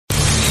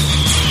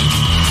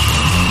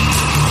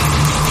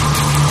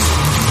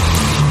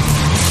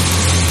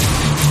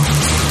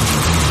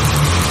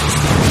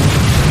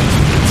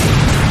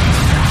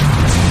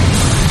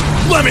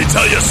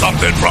tell you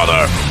something,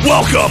 brother.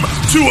 Welcome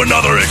to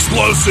another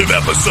explosive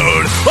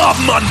episode of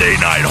Monday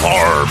Night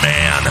Horror,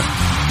 man.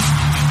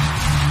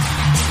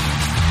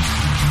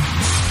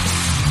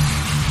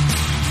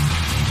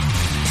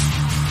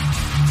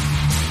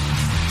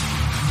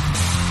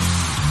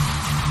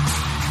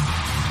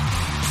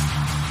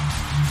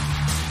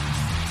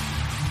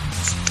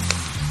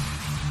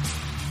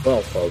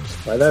 Well,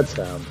 folks, by that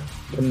sound,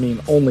 it can mean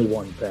only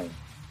one thing.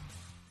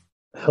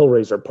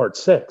 Hellraiser Part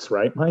 6,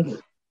 right, Mike?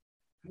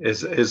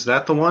 Is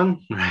that the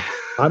one?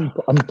 I'm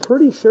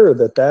pretty sure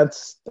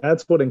that's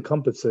what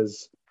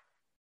encompasses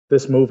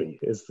this movie,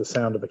 is the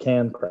sound of the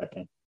can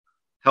cracking.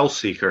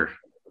 Hellseeker.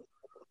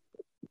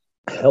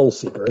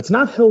 Hellseeker. It's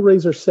not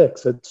Hellraiser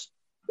 6, it's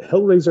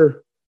Hellraiser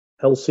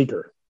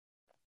Hellseeker.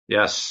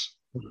 Yes.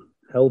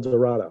 Hell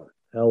Dorado.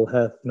 Hell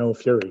hath no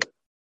fury.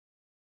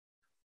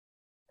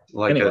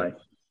 Like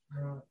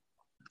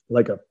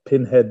a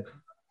pinhead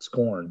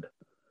scorned.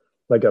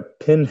 Like a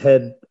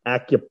pinhead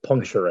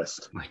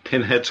acupuncturist. Like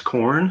Pinhead's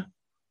corn?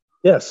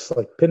 Yes,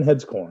 like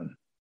Pinhead's corn.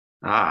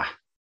 Ah.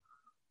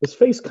 His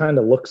face kind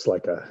of looks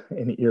like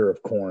an ear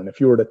of corn if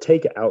you were to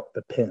take out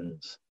the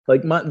pins.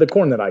 Like the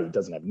corn that I eat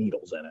doesn't have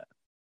needles in it.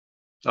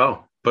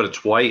 Oh, but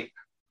it's white.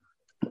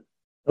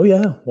 Oh,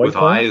 yeah. White with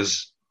corn.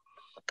 Eyes.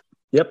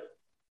 Yep.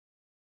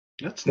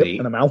 That's neat.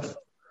 And a mouth.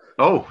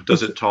 Oh,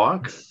 does it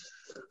talk?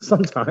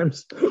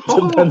 Sometimes.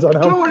 Depends on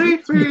don't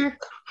eat me.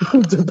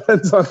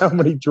 Depends on how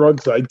many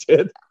drugs I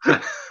did.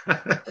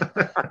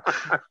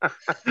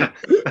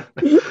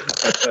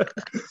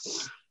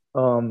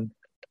 All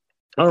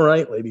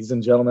right, ladies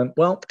and gentlemen.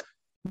 Well,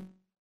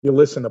 you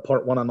listen to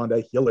part 1 on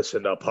Monday. You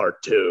listen to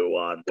part 2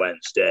 on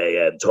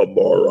Wednesday, and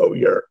tomorrow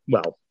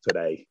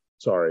today.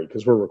 Sorry,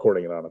 because we're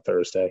recording it on a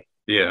Thursday.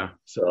 Yeah.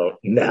 So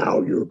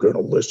now you're going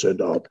to listen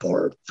to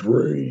part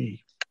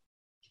 3.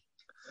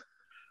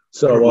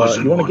 So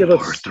you want to give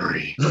us part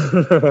 3?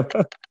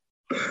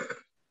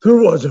 There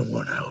wasn't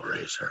one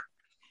Hellraiser.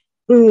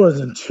 There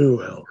wasn't 2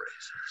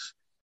 Hellraisers.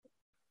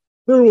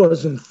 There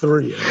wasn't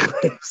 3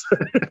 Hellraisers.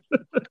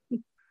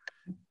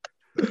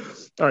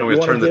 All right, we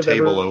turn the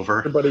table over.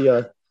 Everybody,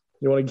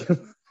 you want to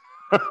give?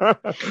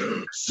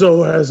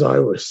 So as I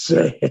was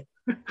saying,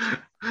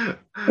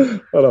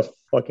 what a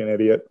fucking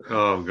idiot!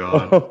 Oh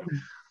God!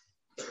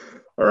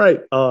 All right,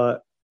 I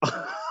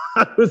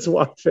was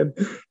watching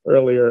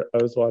earlier.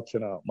 I was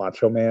watching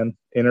Macho Man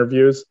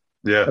interviews.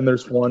 Yeah, and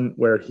there's one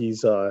where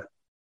he's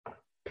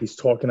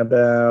talking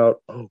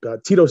about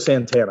Tito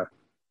Santana,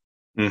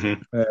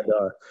 and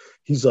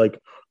he's like,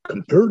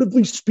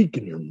 comparatively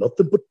speaking, you're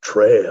nothing but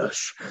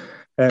trash,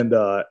 and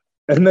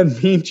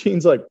then Mean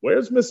Gene's like,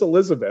 where's Miss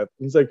Elizabeth?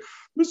 And he's like,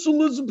 Miss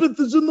Elizabeth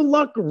is in the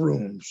locker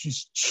room.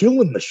 She's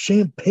chilling the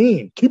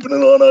champagne, keeping it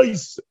on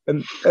ice,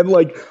 and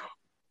like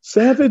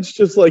Savage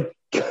just like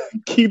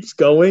keeps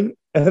going.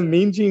 And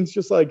Mean Gene's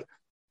just like,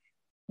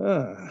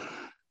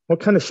 what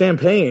kind of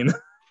champagne?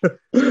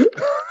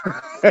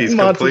 He's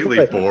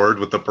completely bored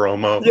with the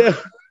promo. Yeah.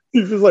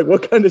 He's just like,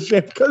 what kind of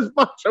champagne? Because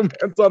Macho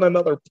Man's on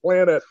another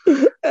planet.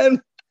 And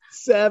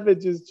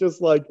Savage is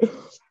just like,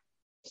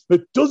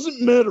 it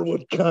doesn't matter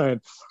what kind.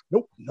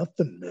 Nope,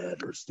 nothing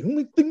matters. The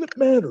only thing that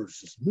matters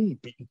is me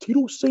beating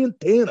Tito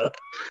Santana.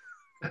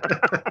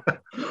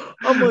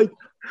 I'm like,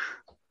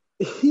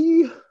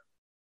 he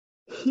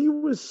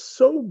was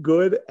so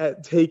good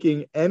at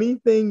taking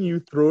anything you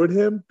threw at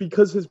him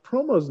because his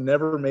promos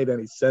never made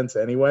any sense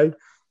anyway.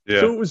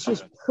 Yeah. So it was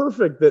just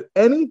perfect that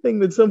anything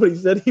that somebody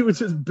said, he would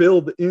just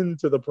build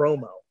into the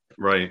promo.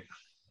 Right.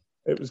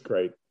 It was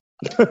great.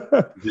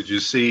 Did you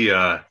see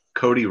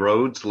Cody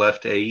Rhodes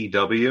left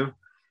AEW?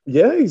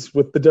 Yeah, he's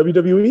with the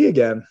WWE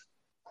again.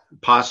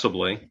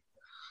 Possibly.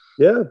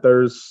 Yeah,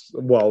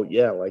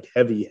 like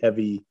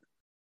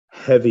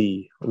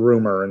heavy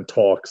rumor and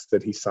talks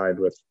that he signed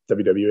with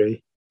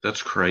WWE.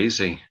 That's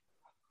crazy.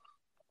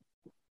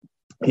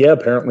 Yeah,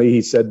 apparently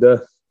he said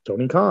to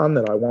Tony Khan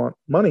that I want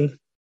money.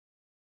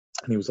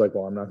 And he was like,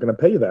 well, I'm not going to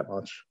pay you that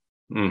much.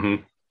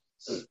 Mm-hmm.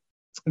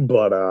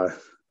 But,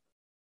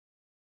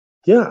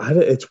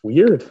 it's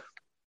weird.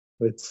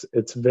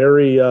 It's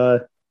very,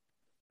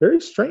 very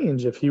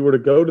strange if he were to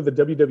go to the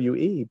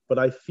WWE. But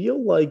I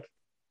feel like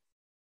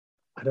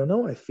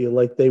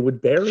they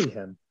would bury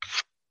him.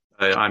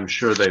 I'm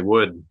sure they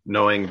would,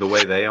 knowing the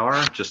way they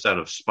are, just out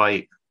of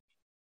spite.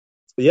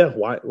 Yeah,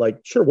 why?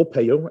 Like, sure, we'll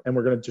pay you, and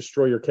we're going to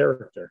destroy your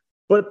character.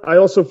 But I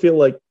also feel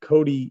like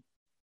Cody,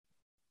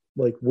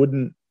 like,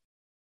 wouldn't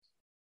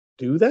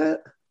do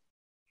that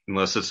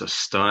unless it's a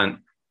stunt.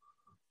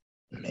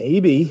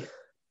 Maybe.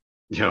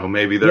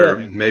 Maybe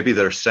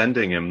they're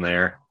sending him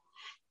there.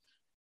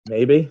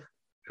 Maybe.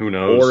 Who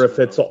knows? Or if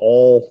it's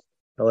all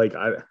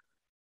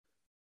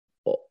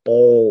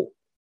all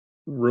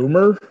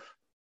rumor.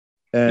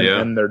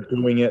 And they're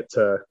doing it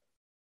to,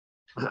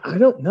 I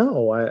don't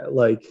know.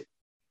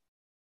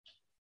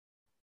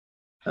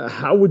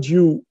 How would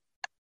you,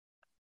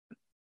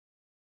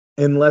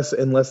 unless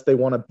they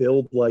want to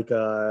build like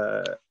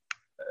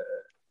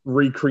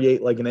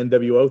recreate like an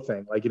NWO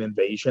thing, like an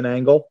invasion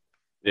angle.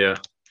 Yeah.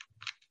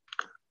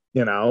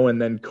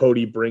 and then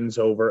Cody brings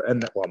over,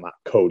 not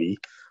Cody,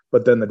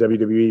 but then the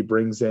WWE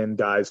brings in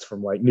guys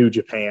from like New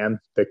Japan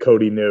that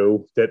Cody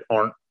knew that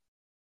aren't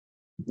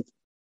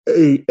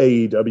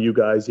AEW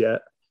guys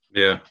yet.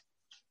 Yeah.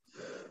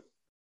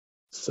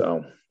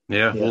 So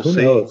yeah, we'll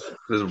see. Knows?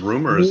 There's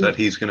rumors that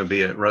he's going to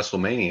be at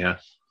WrestleMania.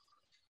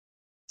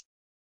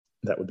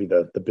 That would be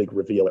the big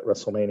reveal at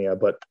WrestleMania,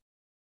 but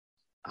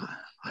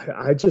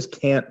I just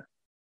can't.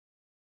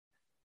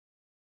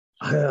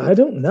 I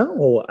don't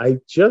know. I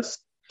just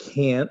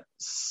can't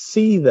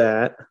see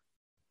that.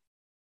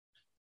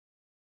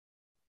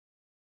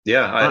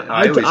 Yeah,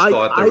 I always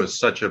thought there was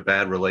such a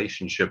bad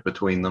relationship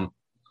between them.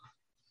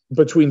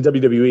 Between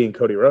WWE and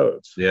Cody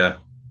Rhodes. Yeah.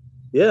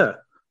 Yeah.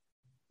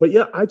 But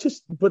yeah, I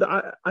just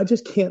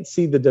can't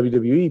see the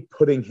WWE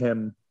putting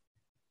him,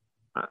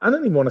 I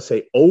don't even want to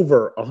say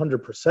over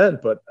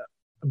 100%, but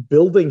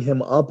building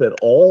him up at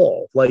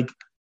all. Like,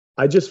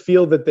 I just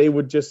feel that they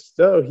would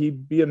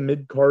he'd be a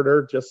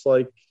mid-carder just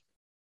like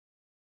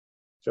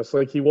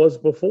he was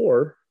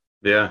before.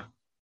 Yeah.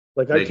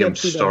 Like, make him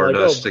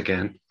Stardust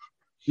again.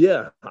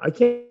 Yeah. I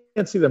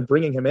can't see them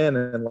bringing him in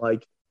and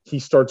like he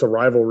starts a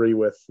rivalry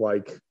with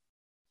like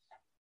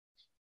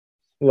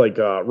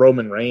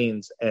Roman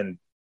Reigns and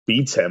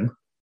beats him.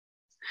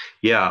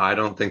 Yeah, I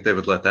don't think they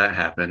would let that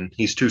happen.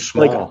 He's too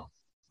small.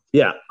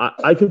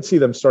 I could see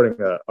them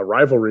starting a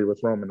rivalry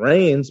with Roman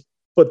Reigns,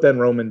 but then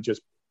Roman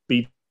just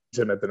beats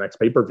him at the next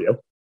pay-per-view.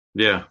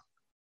 Yeah.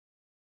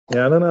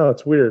 Yeah, I don't know.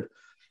 It's weird.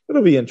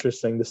 It'll be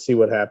interesting to see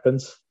what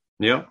happens.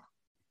 Yeah.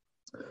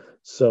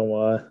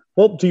 So,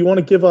 do you want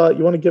to give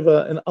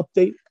an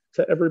update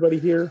to everybody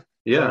here?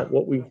 Yeah.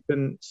 What we've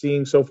been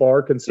seeing so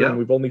far, considering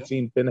we've only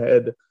seen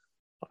Pinhead,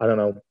 I don't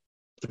know,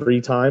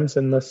 3 times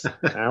in this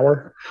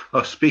hour.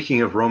 Oh,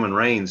 speaking of Roman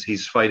Reigns,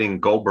 he's fighting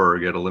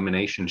Goldberg at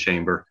Elimination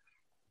Chamber.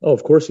 Oh,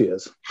 of course he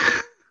is.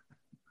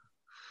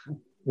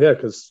 Yeah,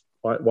 because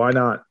why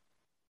not?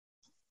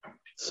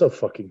 So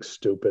fucking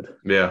stupid.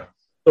 Yeah.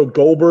 So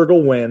Goldberg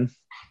will win.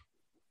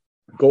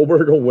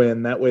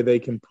 That way they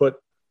can put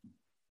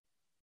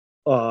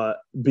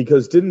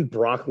because didn't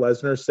Brock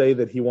Lesnar say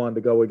that he wanted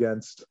to go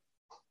against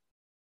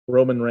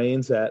Roman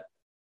Reigns at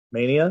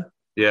Mania?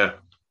 Yeah.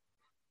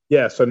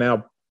 Yeah, so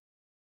now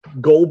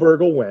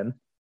Goldberg will win,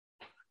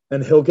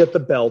 and he'll get the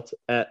belt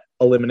at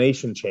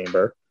Elimination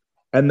Chamber,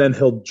 and then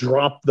he'll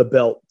drop the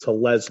belt to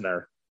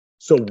Lesnar,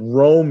 so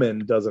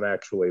Roman doesn't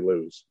actually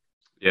lose.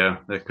 Yeah,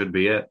 that could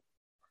be it.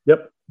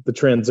 Yep, the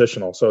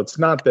transitional. So it's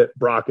not that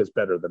Brock is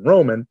better than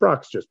Roman.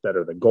 Brock's just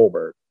better than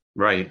Goldberg.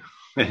 Right,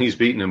 and he's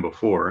beaten him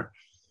before.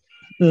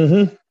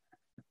 Mm-hmm.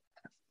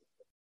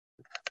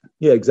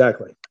 Yeah,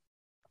 exactly.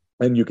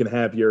 And you can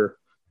have your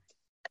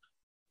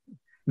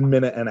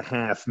minute and a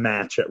half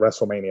match at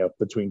WrestleMania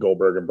between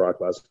Goldberg and Brock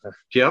Lesnar.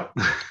 Yep.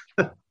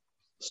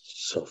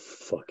 So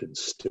fucking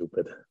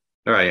stupid.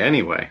 All right,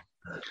 anyway.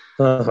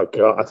 Oh,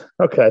 God.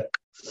 Okay.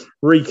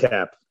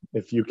 Recap,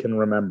 if you can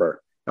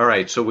remember. All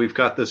right, so we've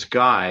got this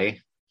guy,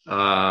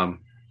 and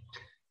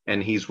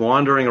he's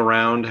wandering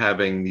around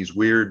having these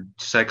weird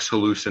sex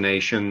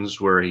hallucinations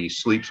where he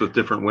sleeps with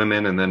different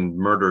women and then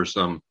murders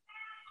them.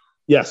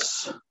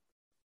 Yes.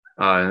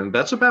 And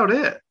that's about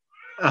it.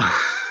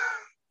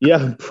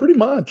 Yeah, pretty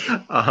much.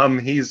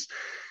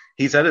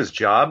 He's at his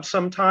job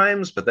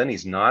sometimes, but then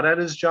he's not at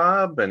his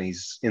job, and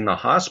he's in the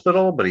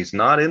hospital, but he's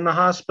not in the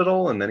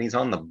hospital, and then he's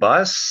on the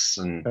bus,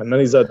 and then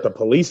he's at the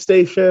police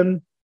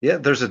station. Yeah,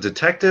 there's a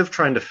detective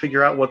trying to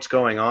figure out what's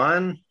going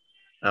on.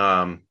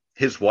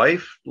 His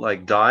wife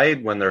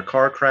died when their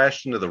car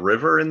crashed into the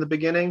river in the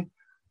beginning.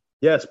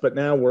 Yes, but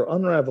now we're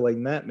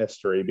unraveling that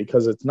mystery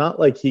because it's not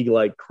like he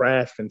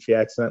crashed and she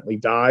accidentally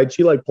died.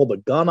 She pulled a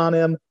gun on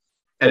him.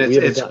 And we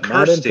haven't gotten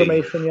that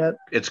information yet.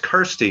 It's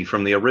Kirsty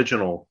from the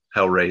original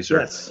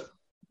Hellraiser.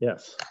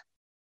 Yes.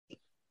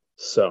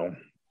 So.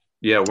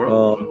 Yeah,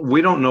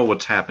 we don't know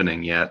what's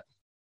happening yet.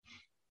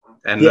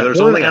 And there's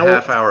only a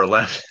half hour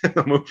left in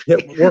the movie.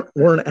 Yeah,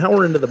 we're an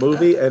hour into the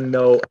movie and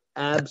know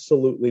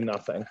absolutely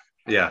nothing.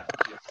 Yeah.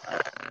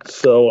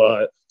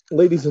 So,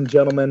 ladies and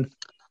gentlemen,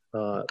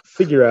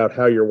 figure out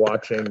how you're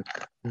watching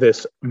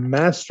this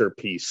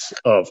masterpiece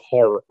of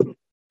horror.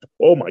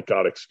 Oh my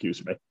God,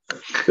 excuse me.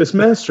 This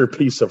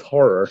masterpiece of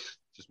horror.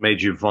 Just made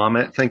you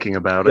vomit thinking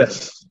about it.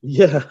 Yes.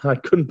 Yeah, I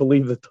couldn't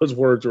believe that those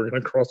words were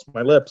going to cross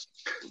my lips.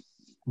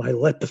 My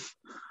lips.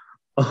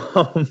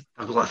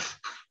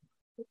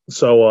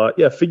 So,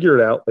 figure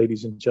it out,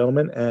 ladies and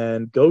gentlemen,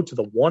 and go to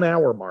the 1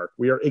 hour mark.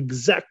 We are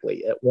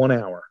exactly at 1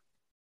 hour.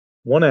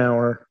 1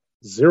 hour,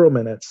 0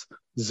 minutes,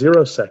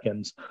 0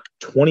 seconds,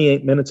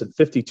 28 minutes and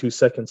 52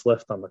 seconds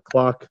left on the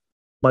clock.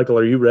 Michael,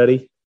 are you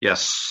ready?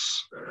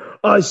 Yes.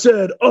 I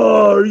said,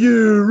 are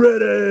you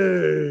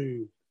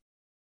ready?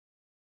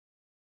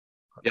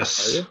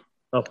 Yes. Are you?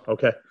 Oh,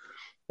 okay.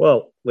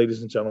 Well,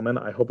 ladies and gentlemen,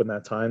 I hope in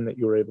that time that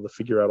you were able to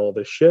figure out all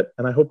this shit,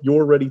 and I hope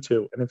you're ready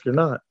too. And if you're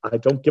not, I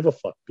don't give a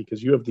fuck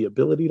because you have the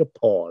ability to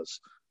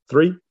pause.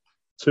 3,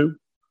 2,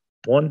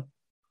 1,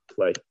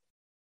 play.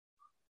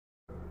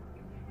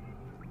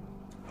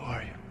 Who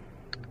are you?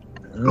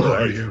 Who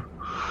are you?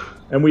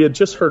 And we had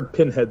just heard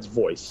Pinhead's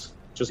voice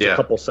just Yeah. a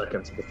couple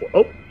seconds before.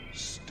 Oh,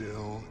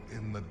 Still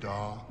in the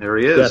dark. There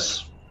he is.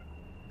 yes.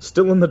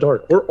 Still in the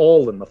dark. We're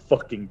all in the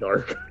fucking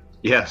dark.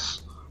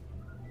 Yes.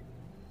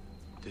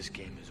 This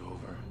game is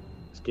over.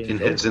 This game's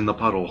Pinhead's over. in the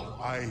puddle.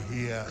 I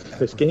hear This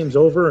everything, game's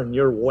over and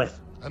you're wet.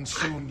 and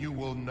soon you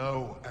will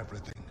know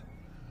everything.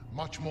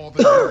 Much more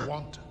than you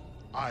want.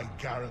 I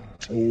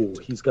guarantee Ooh,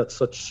 it. he's got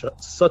such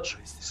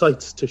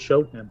sights to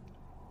show him.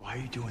 Why are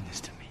you doing this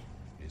to me?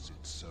 Is it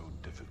so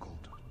difficult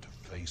to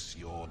face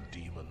your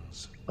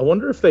demons? I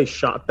wonder if they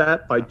shot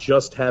that by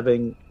just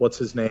having what's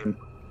his name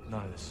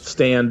None of this.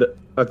 stand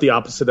at the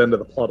opposite end of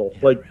the puddle.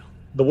 Like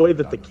the way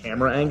that the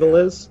camera angle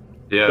is,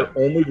 Yeah.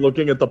 they're only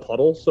looking at the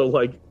puddle, so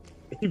like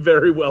he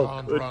very well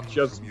Can't could run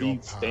just from be your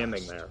past.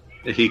 standing there.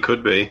 He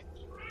could be.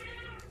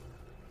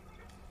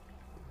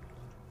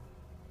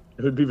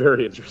 It would be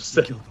very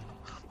interesting.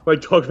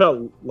 Like talk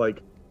about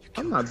like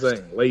I'm not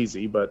saying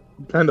lazy, but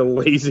kind of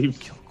lazy,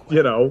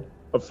 you know,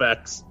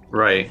 effects.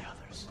 Right. The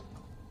others.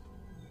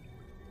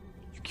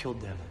 You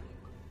killed them.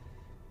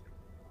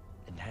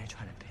 And now you're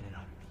trying to pin it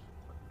on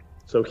me.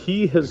 So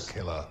he has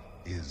Killer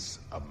is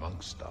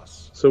amongst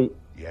us. so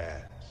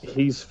Yes.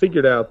 he's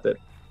figured out that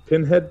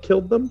Pinhead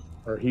killed them,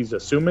 or he's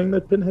assuming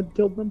that Pinhead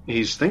killed them.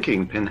 He's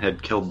thinking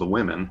Pinhead killed the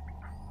women.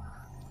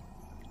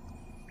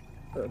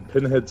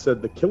 Pinhead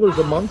said the killer's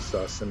amongst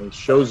us, and he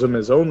shows him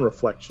his own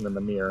reflection in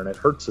the mirror, and it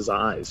hurts his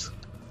eyes.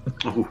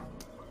 Oh,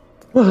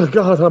 Oh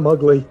God, I'm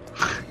ugly.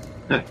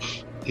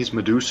 he's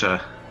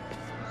Medusa.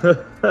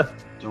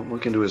 Don't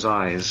look into his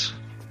eyes.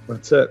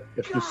 That's it.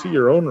 If you see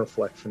your own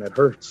reflection, it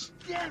hurts.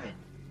 Damn it!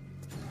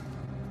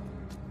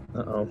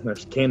 Uh-oh,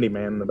 there's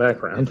Candyman in the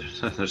background.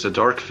 There's a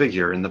dark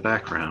figure in the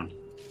background.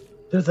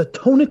 There's a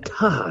Tony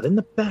Todd in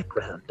the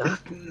background,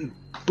 Doc.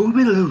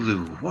 Booby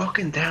Lulu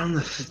walking down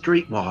the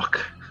street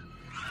walk.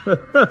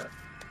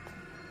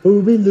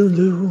 Booby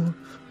Lulu,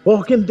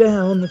 walking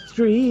down the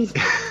street.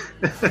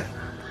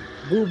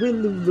 Booby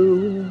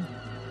Lulu,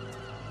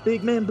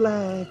 big man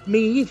black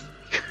meat.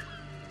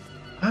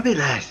 Bobby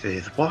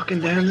Lashley's walking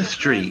down the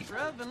street.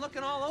 I've been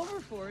looking all over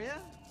for you.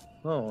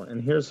 Oh,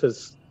 and here's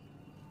his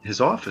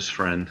Office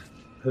friend.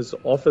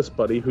 office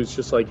buddy who's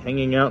just like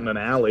hanging out in an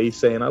alley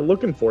saying, I'm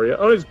looking for you.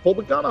 Oh, he's pulled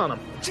a gun on him.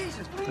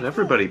 Jesus, But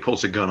everybody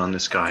pulls a gun on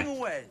this guy. Move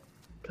away.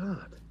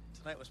 God.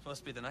 Tonight was supposed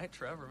to be the night,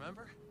 Trev,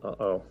 remember?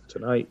 Uh-oh,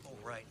 tonight. Oh,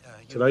 right.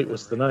 You Tonight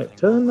was the remember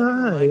night. everything. Well,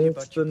 remind you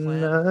Tonight's about your the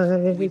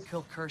plan. night. We'd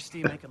kill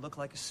Kirsty, make it look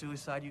like a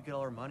suicide. You get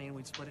all her money, and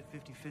we'd split it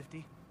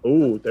 50-50.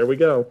 Ooh, there we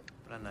go.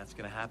 But none of that's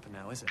going to happen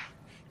now, is it?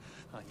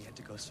 You had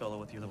to go solo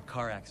with your little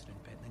car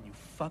accident bit, and then you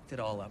fucked it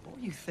all up. What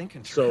were you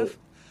thinking, So, Trev?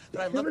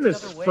 That I him looked and the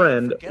his other way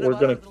friend forget were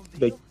about gonna our little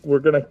deal? we're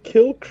gonna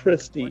kill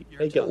Christy, What you're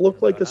make it talking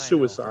look like a about, I know.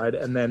 suicide,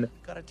 and then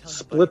Gotta tell you,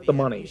 split buddy, the the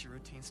money. amnesia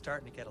routine's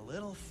starting to get a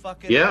little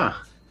fucking Yeah.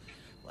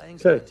 old.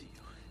 Lang's Okay. on to you.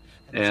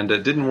 And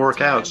it didn't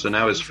work out, so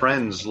now his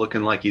friend's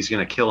looking like he's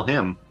going to kill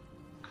him.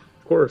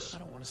 of course. I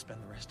don't want to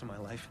spend the rest of my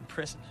life in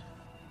prison.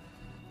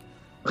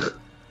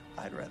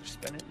 I'd rather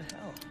spend it in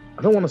hell.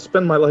 I don't want to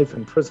spend my life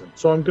in prison,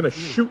 so I'm gonna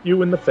shoot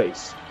you in the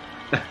face.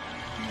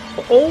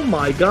 Oh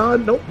my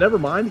God! Nope, never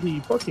mind. He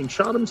fucking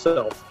shot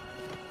himself.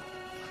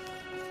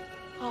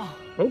 Oh,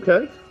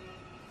 Okay.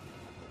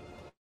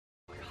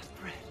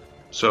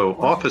 So,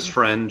 office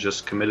friend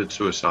just committed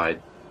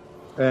suicide.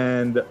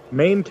 And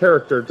main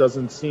character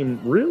doesn't seem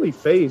really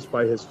fazed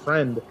by his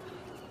friend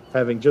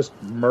having just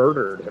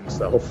murdered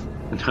himself.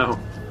 No.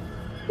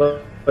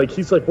 But like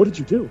he's like, "What did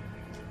you do?"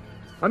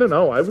 I don't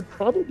know. I would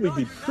probably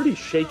be pretty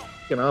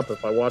shaken up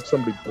if I watched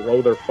somebody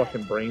blow their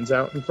fucking brains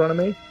out in front of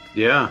me.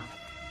 Yeah.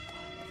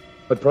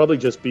 I'd probably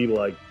just be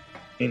like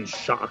in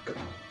shock.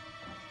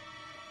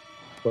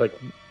 Like,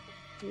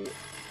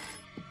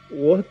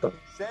 what the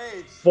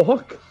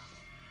fuck?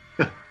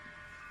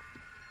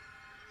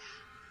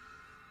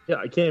 Yeah,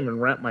 I can't even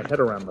wrap my head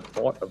around the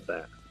thought of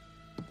that.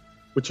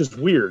 Which is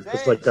weird,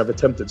 because like I've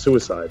attempted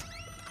suicide.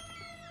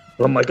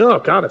 But I'm like, oh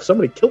God, if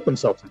somebody killed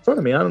themselves in front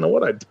of me, I don't know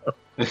what I'd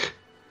do.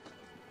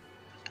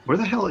 Where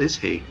the hell is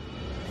he?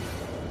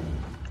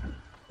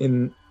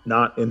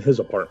 Not in his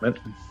apartment.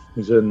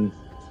 He's in.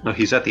 No,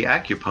 he's at the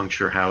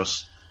acupuncture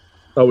house.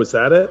 Oh, is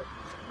that it?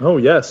 Oh,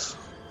 yes.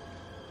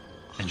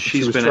 And She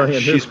she's was been trying to-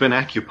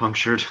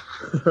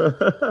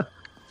 acupunctured.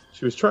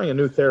 She was trying a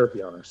new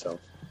therapy on herself.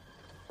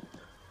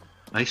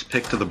 Nice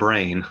pick to the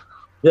brain.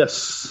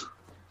 Yes.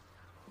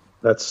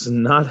 That's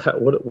not how,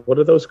 what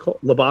are those called?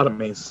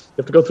 Lobotomies. You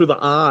have to go through the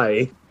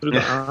eye. Through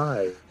the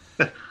eye.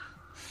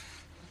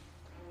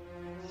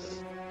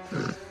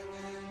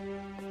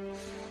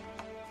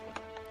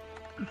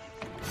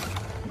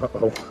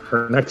 Uh-oh.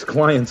 Her next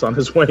client's on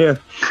his way in.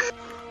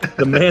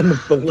 The man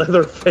with the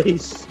leather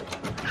face.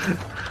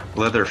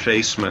 Leather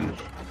faceman.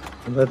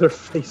 Leather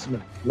face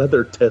man.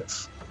 Leather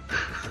tits.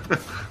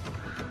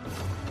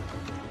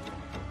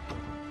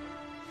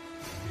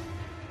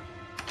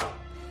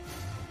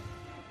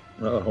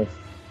 Uh-oh.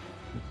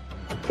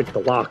 Pick the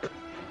lock.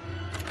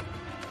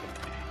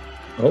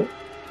 Oh.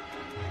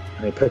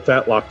 And he picked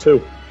that lock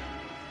too.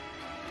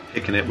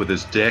 Picking it with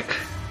his dick.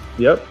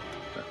 Yep.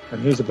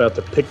 And he's about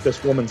to pick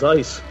this woman's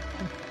ice.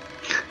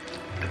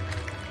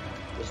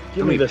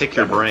 Let me pick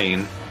your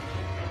brain.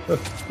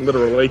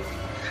 Literally.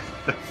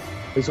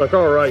 He's like,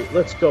 all right,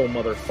 let's go,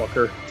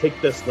 motherfucker. Take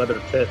this,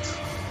 leather tits.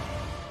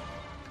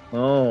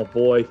 Oh,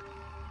 boy.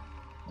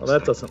 Well,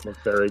 that doesn't look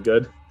very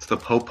good. It's the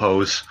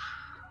popos.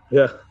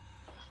 Yeah.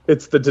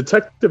 It's the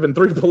detective and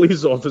 3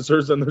 police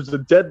officers, and there's a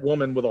dead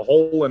woman with a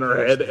hole in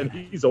her head, and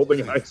he's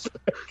holding an ice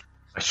pick.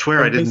 I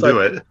swear I didn't do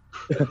it.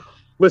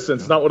 Listen,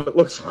 it's not what it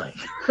looks like.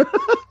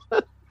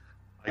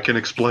 I can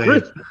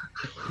explain.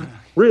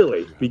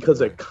 Really? Because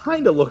it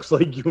kind of looks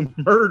like you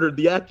murdered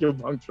the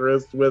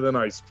acupuncturist with an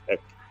ice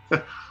pick.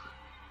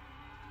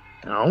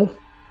 Now,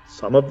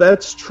 some of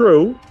that's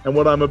true, and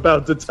what I'm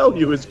about to tell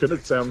you is going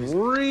to sound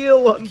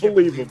real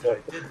unbelievable.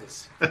 I did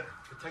this.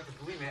 Detective,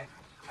 believe me,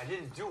 I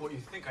didn't do what you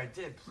think I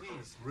did.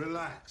 Please.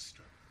 Relax.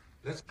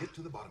 Let's get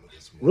to the bottom of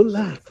this.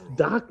 Relax,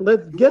 Doc.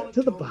 Let's get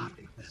to the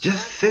bottom.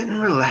 Just sit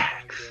and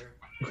relax.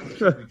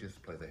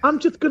 I'm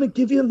just going to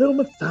give you a little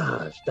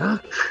massage,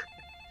 Doc.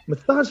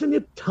 Massaging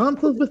your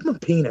tonsils with my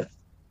penis.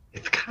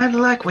 It's kind of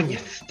like when you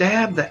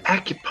stab the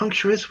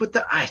acupuncturist with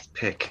the ice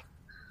pick.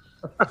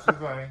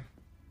 Surviving.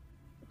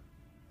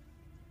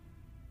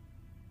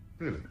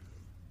 Really?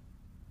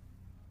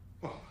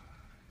 Well,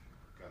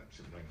 got it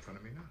sitting right in front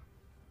of me now.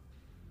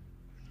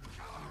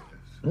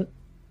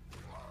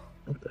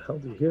 What the hell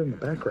do you hear in the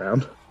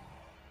background?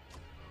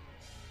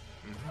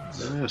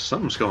 Yeah,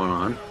 something's going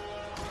on.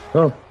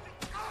 Oh.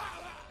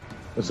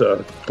 There's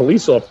a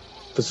police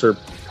officer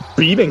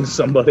beating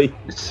somebody.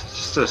 It's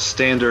just a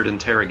standard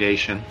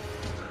interrogation.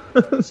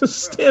 It's a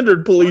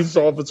standard police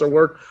officer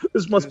work.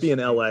 This must be in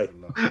L.A.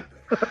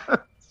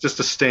 It's just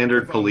a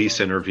standard police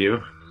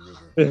interview.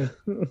 Yeah.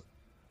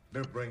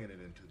 They're bringing it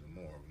into the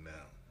morgue now.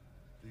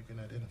 You can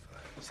identify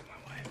it. Is it my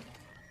wife?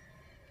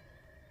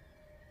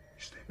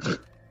 Stay.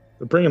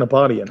 They're bringing a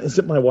body in. Is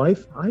it my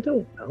wife? I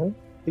don't know.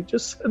 They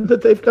just said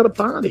that they've got a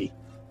body.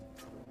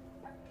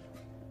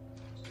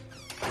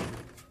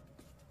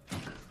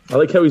 I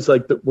like how he's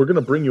like, we're going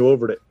to bring you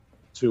over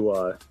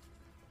to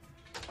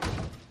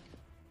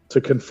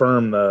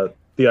confirm the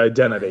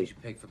identity.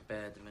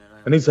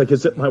 And he's like,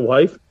 is it my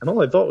wife? And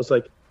all I thought was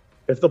like,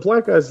 if the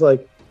black guy's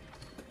like,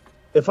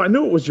 if I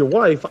knew it was your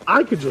wife,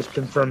 I could just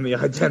confirm the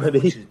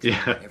identity.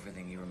 Yeah.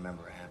 Everything you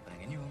remember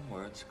happening in your own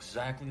words,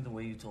 exactly the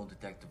way you told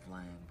Detective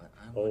Lang. But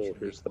I want Oh, you to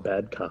here's be the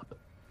bad cop.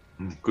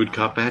 Good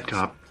cop, bad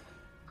cop.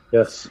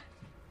 Yes.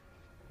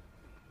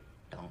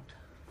 Don't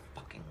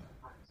fucking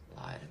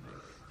lie to me.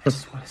 I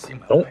just want to see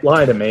my Don't wife.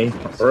 lie to me,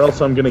 or else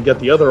I'm going to get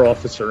the other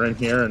officer in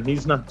here, and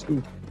he's not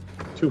too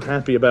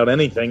happy about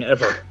anything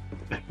ever.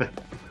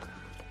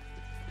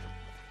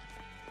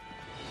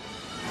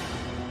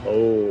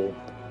 Oh.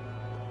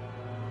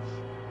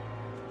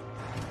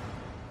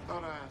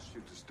 Thought I asked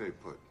you to stay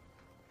put.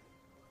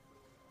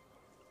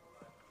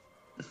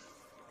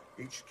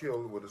 Each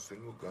killed with a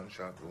single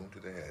gunshot wound to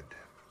the head.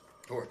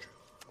 Tortured,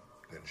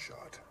 then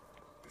shot.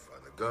 We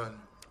find the gun,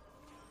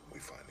 we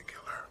find the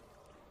killer.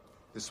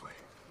 This way.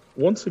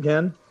 Once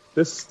again,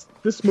 this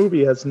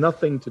movie has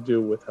nothing to do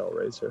with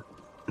Hellraiser.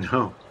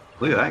 No.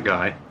 Look at that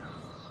guy.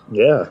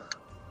 Yeah.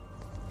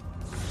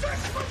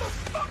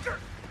 Motherfucker!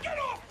 Get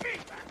off me!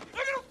 I'm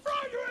gonna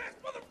fry your ass,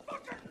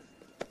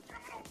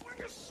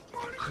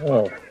 motherfucker!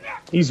 Oh,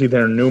 easy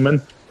there,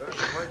 Newman.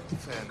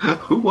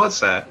 Who was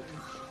that?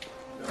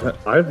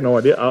 I have no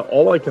idea.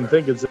 All I can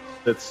think is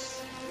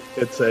it's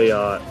a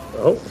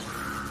oh.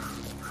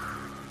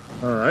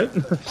 All right.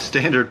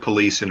 Standard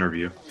police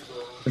interview.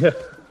 Yeah.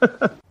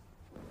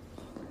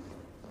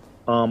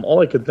 All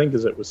I could think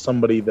is it was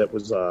somebody that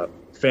was a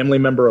family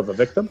member of a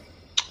victim.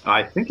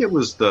 I think it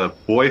was the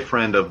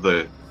boyfriend of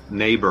the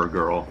neighbor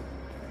girl.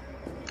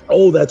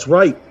 Oh, that's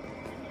right.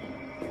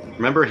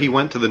 Remember, he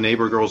went to the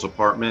neighbor girl's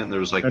apartment, and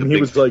there was like And the he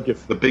big, was like,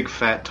 if the big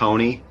fat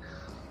Tony,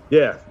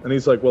 yeah, and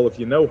he's like, well, if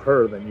you know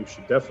her, then you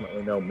should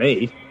definitely know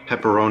me.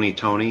 pepperoni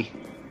Tony.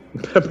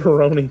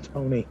 Pepperoni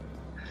Tony.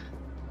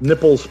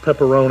 Nipples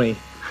Pepperoni.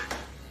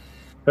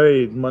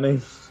 Hey, my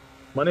name's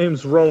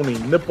Roni.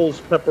 Nipples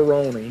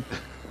Pepperoni.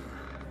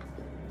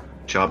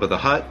 Jabba the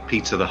Hutt,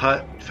 Pizza the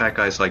Hut, fat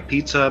guys like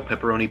pizza,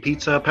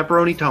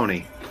 pepperoni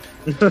Tony.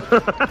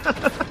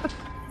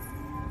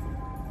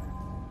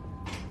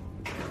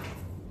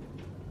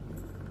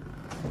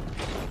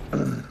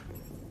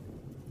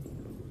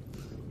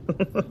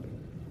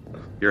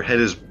 Your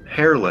head is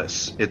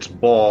hairless. It's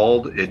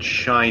bald. It's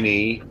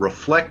shiny,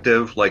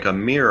 reflective like a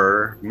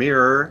mirror.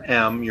 Mirror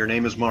M. Your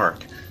name is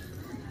Mark.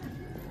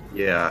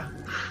 Yeah.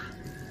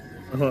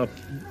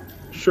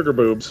 Sugar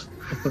boobs.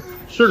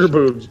 Sugar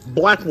boobs.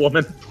 Black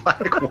woman.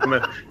 Black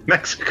woman.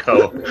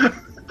 Mexico.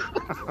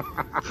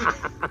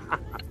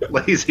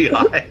 Lazy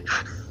eye.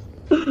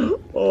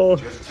 Oh,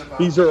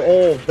 these are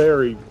all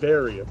very,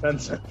 very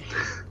offensive.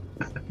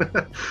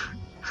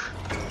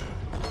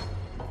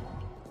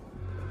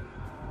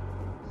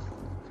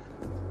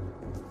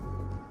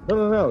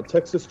 No.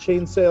 Texas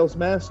Chain Sales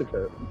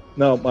Massacre.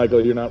 No,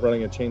 Michael, you're not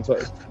running a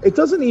chainsaw. It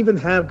doesn't even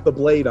have the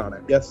blade on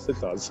it. Yes, it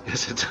does.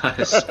 Yes, it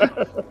does.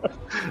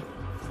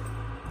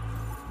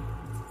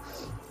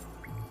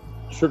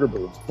 Sugar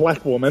boobs.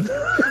 Black woman.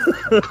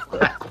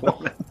 Black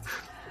woman.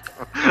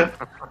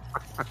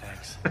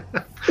 Thanks.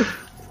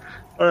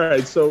 All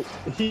right, so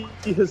he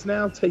has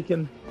now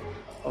taken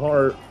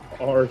our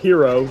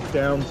hero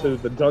down to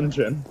the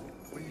dungeon.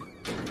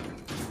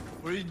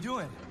 What are you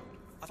doing?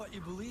 I thought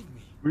you believed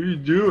me. What are you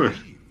doing?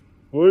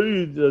 What are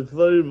you just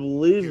thought you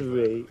believe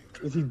me?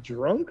 Is he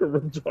drunk or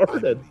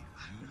retarded?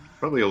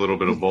 Probably a little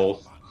bit of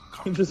both.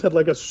 He just had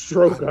like a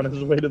stroke on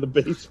his way to the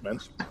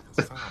basement.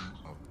 Some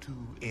of two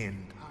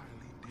entirely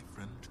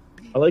different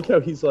people. I like how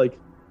he's like,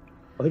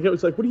 what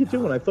are you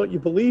doing? I thought you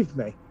believed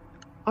me.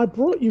 I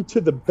brought you to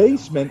the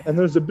basement and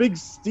there's a big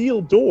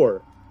steel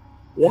door.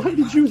 Why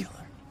did you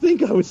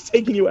think I was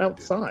taking you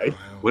outside?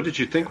 What did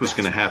you think was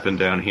going to happen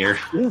down here?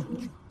 Yeah.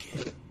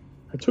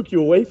 I took you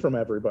away from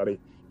everybody.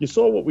 You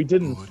saw what we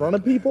did in front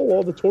of people,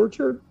 all the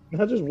torture?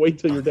 Now just wait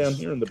till you're down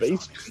here in the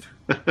basement.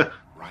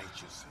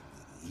 Righteous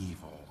and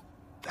evil.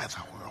 That's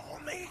how we're all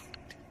made.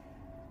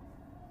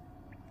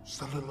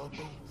 It's a little of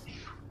both.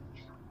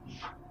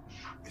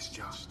 It's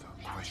just a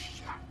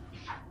question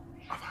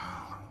of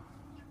how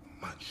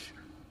much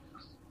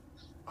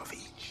of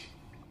each.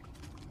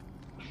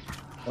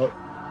 Oh,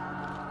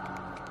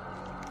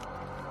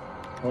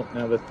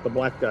 now the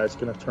black guy's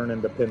going to turn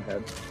into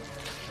Pinhead.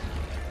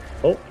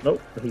 Oh,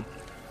 nope. He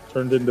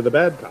turned into the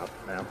bad cop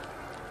now.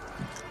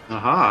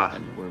 Aha.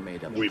 And we're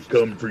made up. We've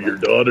come for your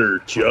daughter,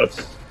 Chuck.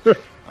 A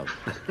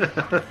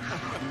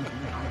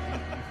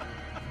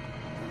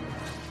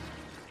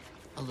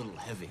little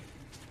heavy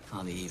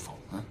on the evil,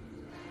 huh?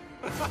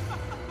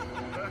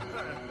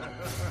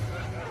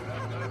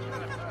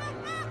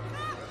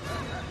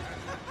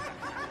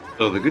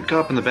 So the good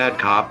cop and the bad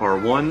cop are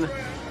one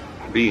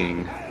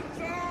being.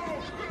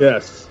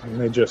 Yes, and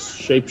they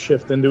just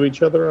shapeshift into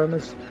each other, I'm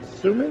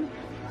assuming?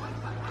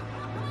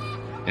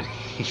 And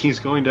he's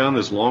going down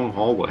this long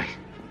hallway.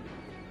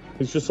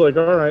 He's just like,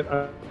 all right,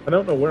 I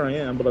don't know where I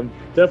am, but I'm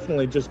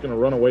definitely just going to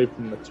run away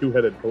from the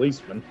two-headed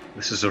policeman.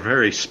 This is a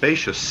very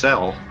spacious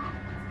cell.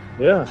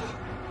 Yeah.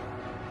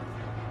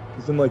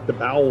 He's in, like, the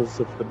bowels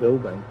of the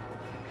building.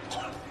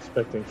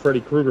 Expecting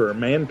Freddy Krueger or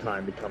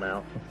Mankind to come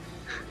out.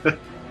 I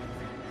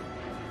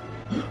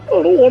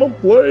don't want to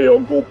play,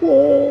 Uncle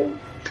Paul.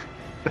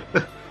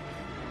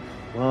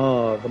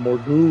 The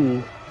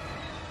Morgue.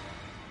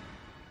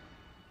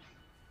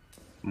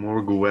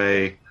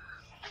 Morgue.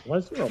 Why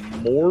is there a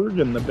morgue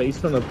in the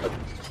basement of a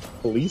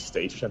police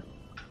station?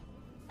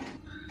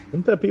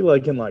 Wouldn't that be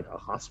like in like a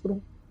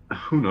hospital?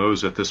 Who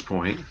knows at this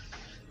point?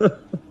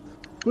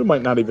 We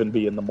might not even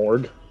be in the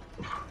morgue.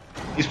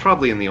 He's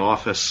probably in the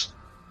office.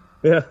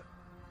 Yeah.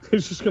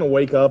 He's just gonna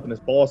wake up and his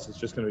boss is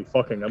just gonna be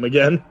fucking him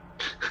again.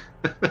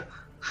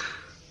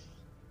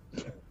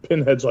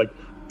 Pinhead's like,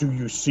 do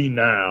you see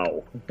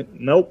now?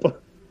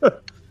 Nope.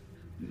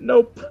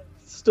 Nope.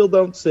 Still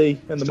don't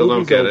see. And the Still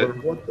movie's don't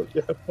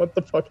get over. What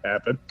the fuck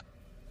happened?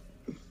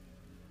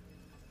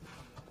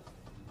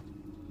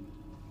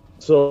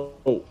 So,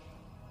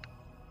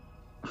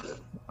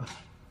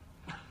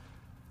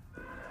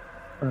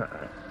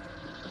 alright.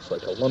 It's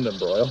like a London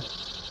broil.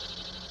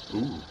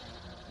 Ooh.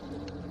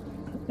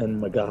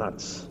 And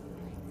maggots.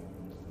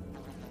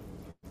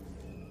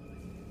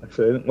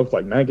 Actually, they didn't look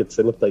like maggots.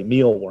 They looked like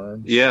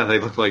mealworms. Yeah, they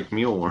look like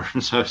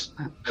mealworms.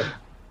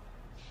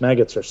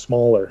 Maggots are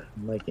smaller,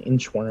 like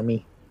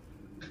inchwormy.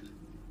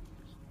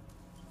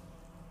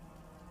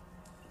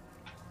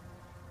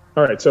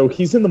 All right, so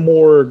he's in the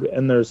morgue,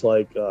 and there's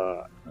like,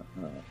 I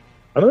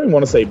don't even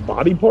want to say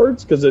body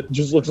parts, because it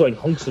just looks like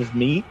hunks of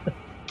meat.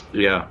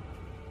 Yeah.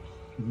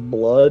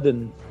 Blood,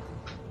 and,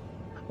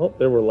 well,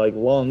 there were like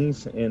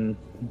lungs in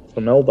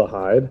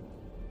formaldehyde,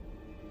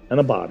 and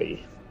a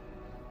body.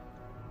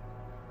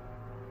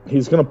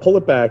 He's going to pull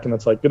it back, and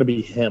it's like going to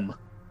be him.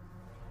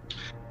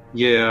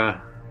 Yeah.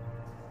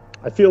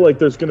 I feel like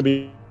there's going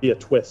to be a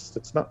twist.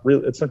 It's not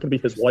going to be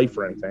his wife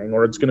or anything,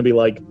 or it's going to be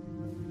like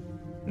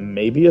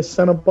maybe a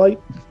Cenobite.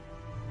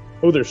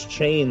 Oh, there's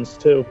chains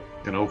too.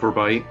 An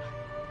overbite.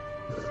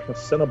 A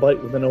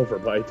Cenobite with an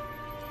overbite.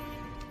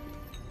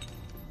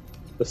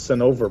 The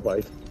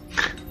Cenoverbite.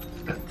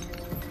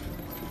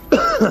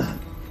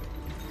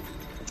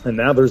 And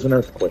now there's an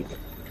earthquake.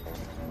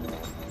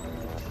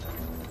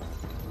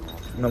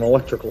 And an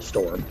electrical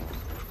storm.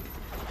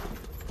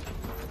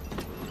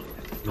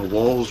 The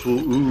walls will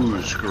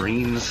ooze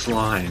green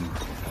slime.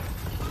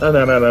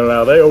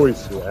 No. They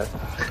always do that.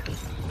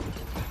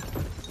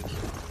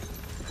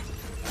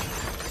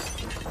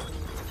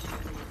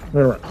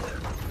 All right.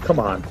 Come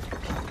on.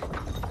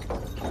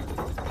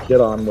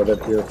 Get on with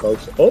it here,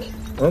 folks. Oh,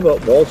 well,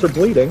 the walls are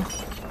bleeding.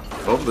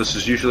 Oh, this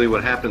is usually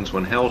what happens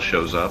when hell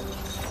shows up.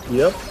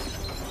 Yep.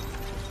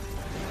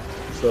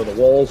 So the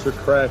walls are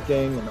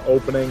cracking and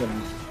opening,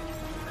 and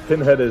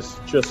Pinhead is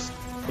just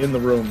in the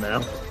room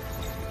now.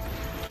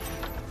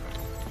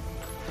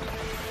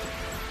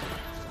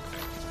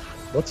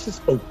 What's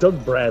his... Oh,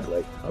 Doug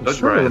Bradley. I was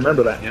trying to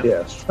remember that. Yeah. Yeah,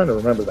 I was trying to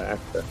remember the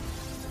actor.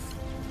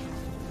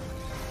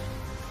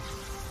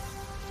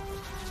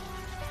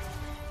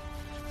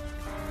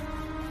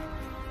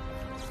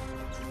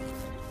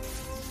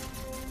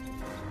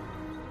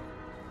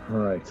 All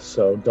right,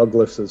 so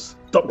Douglas.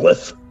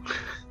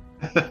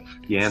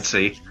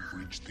 Yancey. You've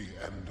reached the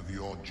end of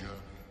your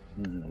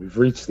journey. We've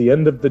reached the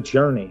end of the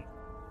journey.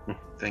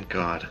 Thank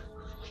God.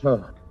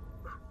 Oh,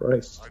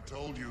 Christ. I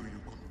told you you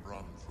couldn't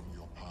run from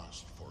your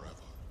past forever.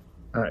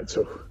 All right,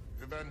 so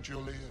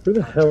Eventually, who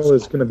the hell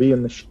is going to be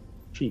in the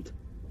sheet?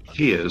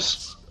 He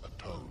is.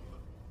 atone.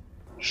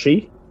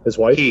 She? His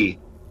wife? He,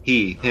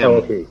 him.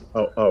 Oh, he.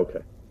 Oh, okay.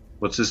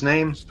 What's his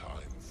name? It's time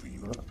for you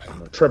to pay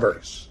the Trevor.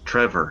 price.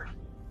 Trevor.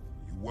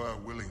 You were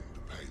willing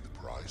to pay the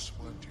price,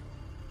 weren't you?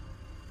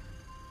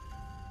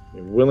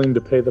 You're willing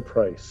to pay the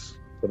price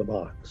for the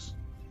box.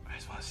 I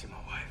just want to see my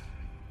wife.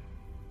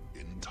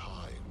 In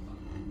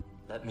time.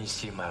 Let me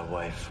see my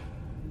wife.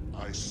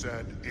 I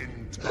said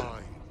in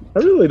time. I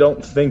really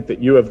don't think that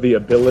you have the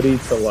ability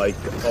to, like,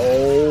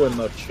 and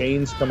the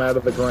chains come out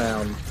of the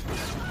ground.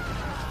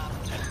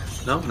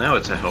 No, now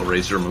it's a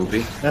Hellraiser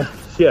movie.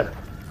 Yeah,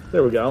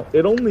 there we go.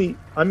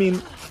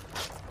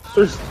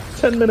 There's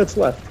 10 minutes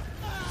left.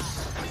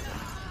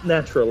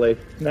 Naturally.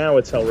 Now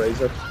it's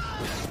Hellraiser.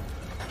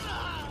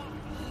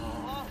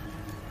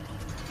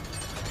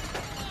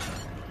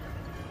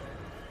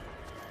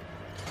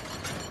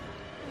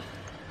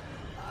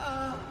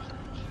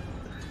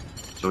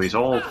 So he's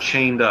all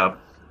chained up.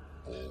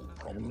 All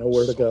problems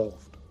Nowhere to go.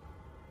 solved.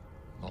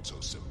 Not so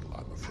simple,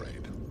 I'm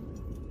afraid.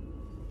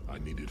 I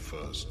needed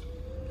first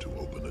to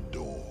open a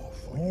door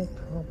for All you.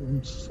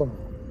 problems solved.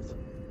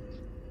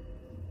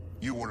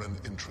 You were an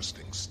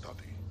interesting study.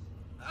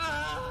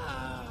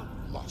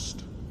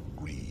 Lust,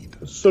 greed.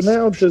 So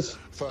now does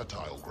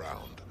fertile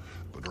ground,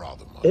 but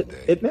rather it?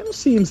 mundane. It now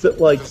seems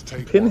that, like,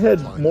 Pinhead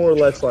more or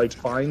less, like,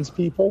 finds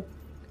people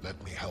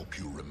Let me help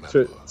you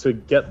remember. to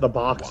get the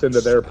box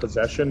into their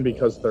possession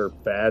because they're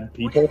bad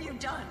people. What have you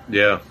done?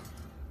 Yeah.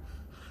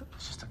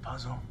 It's just a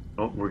puzzle.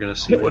 Oh, we're gonna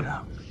see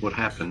what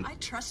happened. I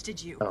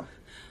trusted you. Oh.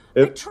 I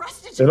It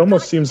trusted you. it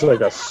almost God seems damn like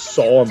it, a how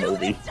Saw could you do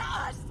movie. this to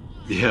us?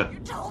 Yeah. You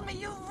told me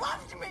you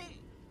loved me.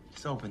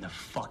 Just open the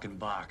fucking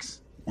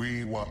box.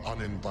 We were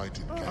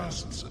uninvited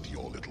guests at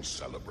your little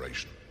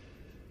celebration,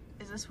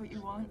 Is this what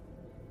you want?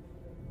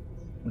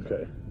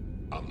 Okay.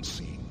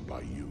 unseen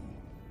by you.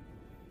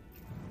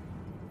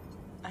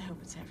 I hope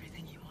it's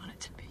everything you want it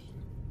to be.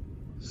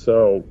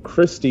 So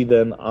Christy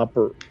then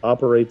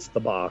operates the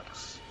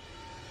box.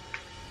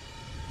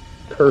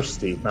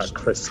 Kirsty, not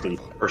Christy.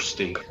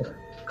 Thirsty.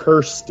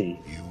 Kirsty.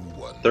 You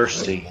were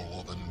Thirsty. nothing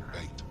more than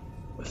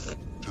bait.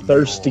 To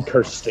Thirsty lure a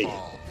Kirsty. far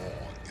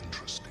more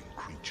interesting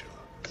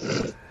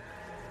creature.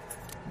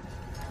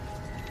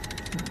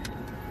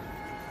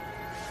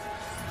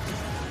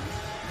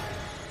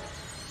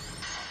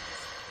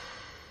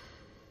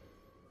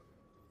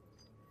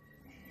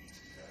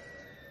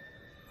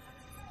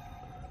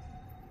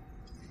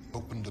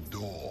 Opened the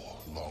door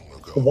long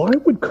ago. Why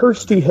would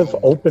Kirsty have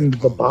opened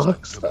the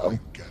box, Did though? I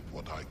get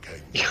what I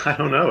came I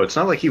don't know. It's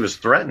not like he was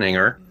threatening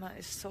her. My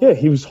soul. Yeah,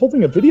 he was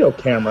holding a video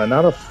camera,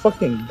 not a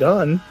fucking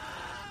gun.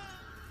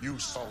 You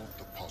solved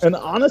the puzzle. And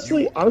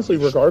honestly,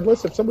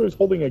 regardless, if somebody was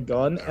holding a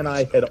gun and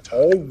I had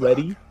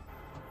already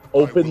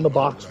opened the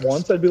box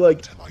once, I'd be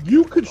like,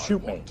 you could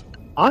shoot me.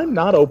 I'm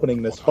not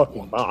opening this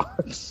fucking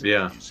box.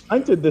 Yeah. I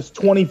did this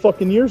 20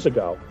 fucking years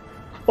ago.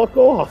 Fuck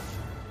off.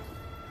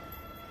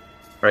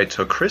 Right,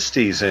 so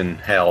Christie's in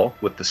hell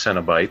with the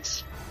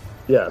Cenobites.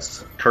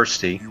 Yes.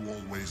 Kirsty. You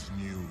always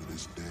knew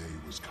this day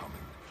was coming.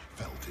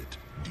 Felt it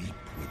deep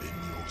within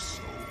your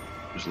soul.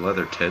 There's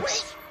leather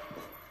tits.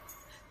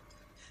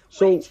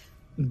 So,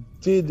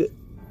 did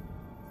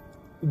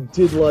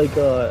like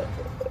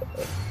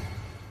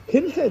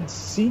Pinhead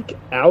seek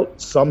out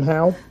If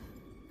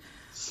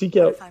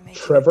I make you a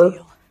Trevor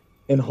deal,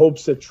 in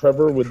hopes that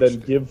Trevor would then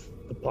give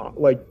the pot,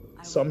 like,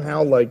 I will somehow,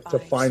 let you like, to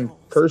buy find souls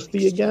in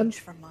Kirsty again? exchange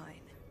for mine.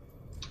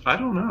 I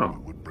don't You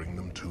know. would bring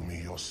them to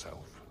me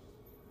yourself.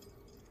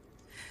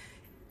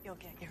 You'll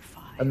get your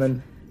 5. And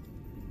then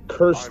I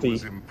Kirsty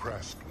was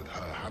impressed with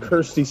her handiwork.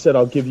 Kirsty said,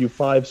 I'll give you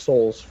 5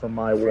 souls for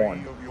my 3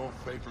 one. of your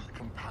favorite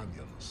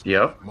companions.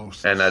 Yep.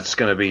 Most And that's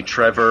going to be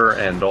Trevor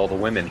and all the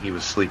women he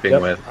was sleeping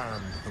Yep. with.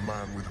 And the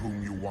man with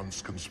whom you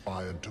once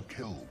conspired to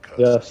kill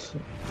Kirsty. Yes.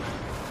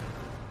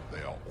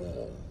 They are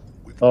all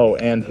with Oh, me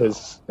and now.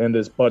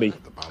 his buddy.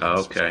 The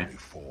balance is Okay. only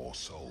 4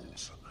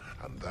 souls,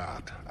 and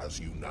that, as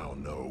you now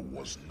know,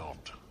 was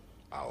not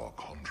our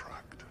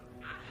contract.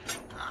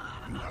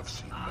 You have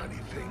seen many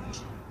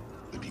things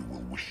that you will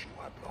wish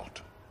you had not.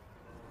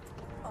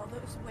 All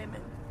those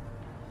women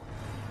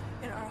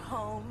in our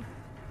home,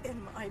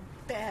 in my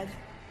bed.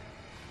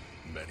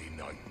 Many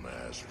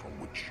nightmares from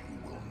which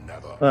you will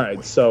never. All right,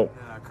 wake. so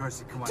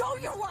Kirsty, come on.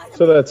 Don't you lie to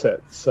so me. that's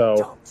it. So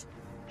Don't.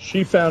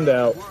 she found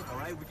out, Work, all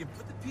right? We can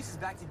put the pieces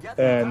back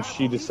together. and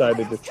she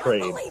decided to I still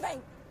trade.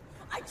 believing.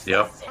 I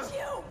Yep. trusted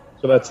you.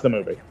 So that's the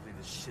movie. I can't believe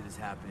this shit is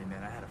happening,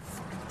 man. I had a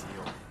fucking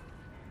deal.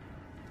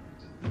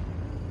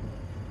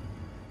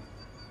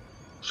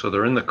 So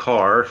they're in the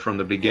car from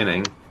the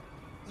beginning.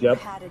 You Yep.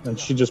 had a And deal,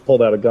 she just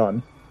pulled out a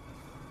gun.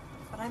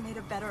 but I made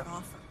a better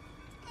offer.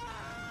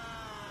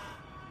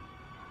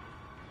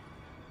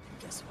 And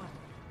guess what?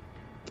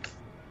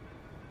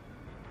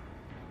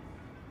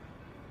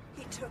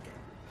 He took it.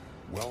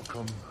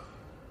 Welcome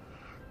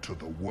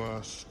to the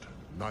worst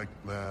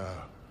nightmare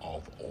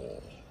of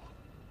all.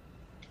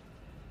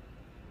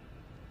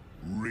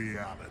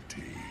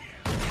 Reality.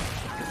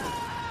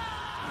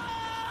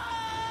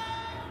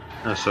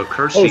 So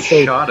Kirsty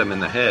shot him in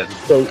the head.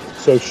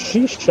 So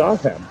she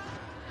shot him.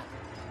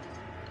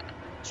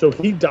 So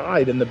he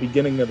died in the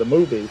beginning of the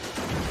movie,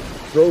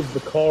 drove the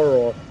car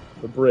off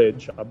the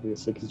bridge,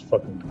 obviously because he's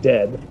fucking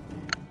dead,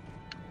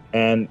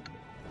 and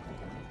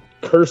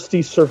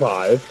Kirsty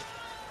survived.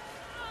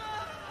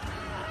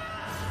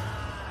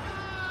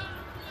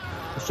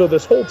 So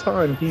this whole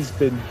time he's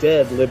been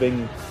dead,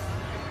 living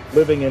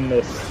in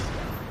this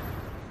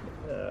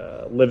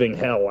living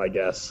hell, I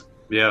guess.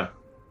 Yeah.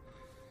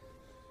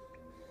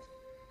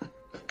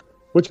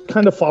 Which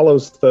kind of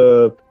follows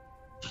the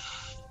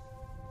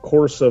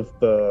course of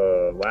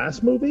the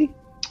last movie.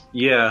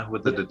 Yeah,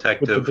 with the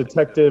detective. With the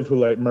detective who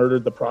like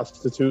murdered the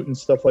prostitute and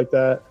stuff like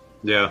that.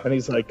 Yeah. And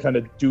he's like kind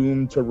of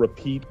doomed to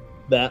repeat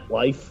that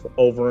life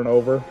over and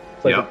over.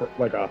 It's like,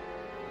 like a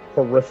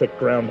horrific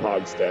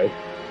Groundhog's Day.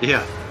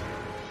 Yeah.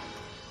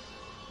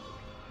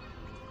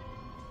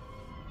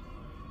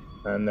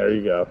 And there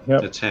you go.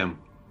 Yep. It's him.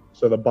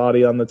 So the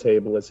body on the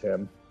table is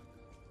him.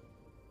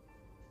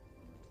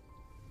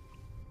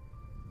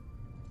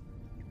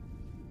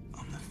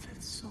 I'm the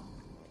fifth soul.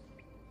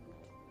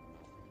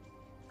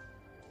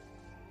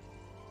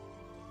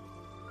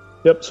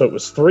 Yep, so it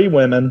was 3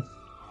 women,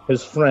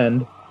 his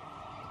friend,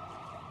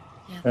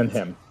 and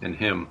him. And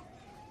him.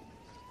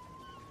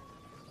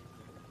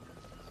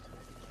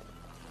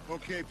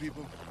 Okay,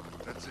 people.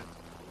 That's it.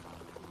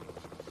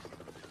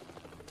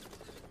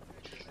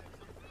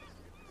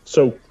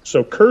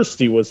 So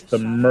Kirsty was the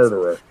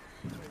murderer.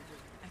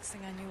 Next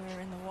thing I knew, we were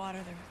in the water.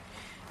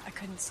 I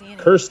couldn't see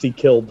anything. Kirsty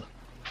killed.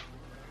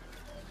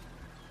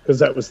 Because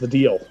that was the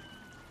deal.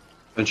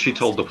 And she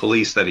told the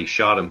police that he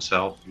shot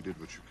himself. You did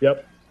what you could.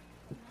 Yep.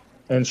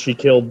 And she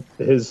killed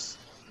his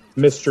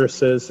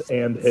mistresses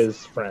and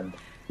his friend.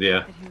 Yeah.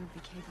 That he would be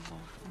capable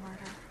of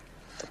murder.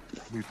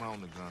 We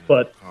found the gun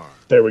But in the car.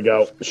 there we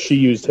go. She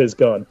used his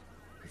gun.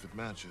 If it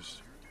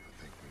matches,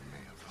 I think we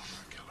may have found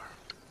our killer.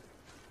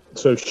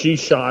 So she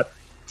shot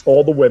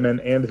all the women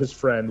and his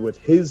friend with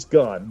his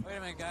gun, Wait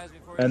a minute, guys,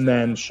 before and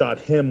then shot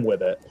him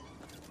with it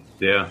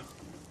Yeah.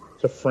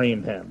 to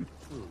frame him.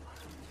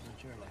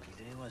 Not your lucky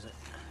day, was it?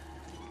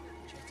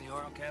 Check the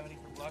oral cavity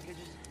for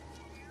blockages.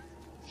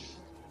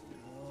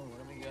 Oh, what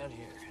do we got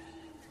here?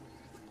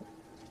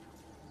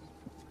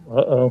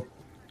 Uh-oh.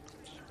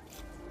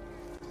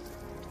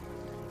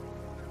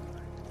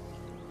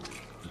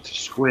 It's a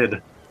squid.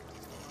 And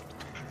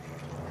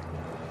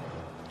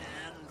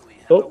we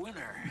have Oh. a winner.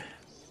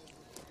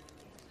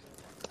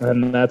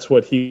 And that's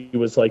what he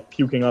was like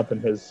puking up in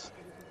his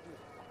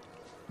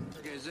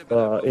Okay, zip it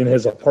up.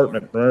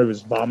 apartment. Remember, he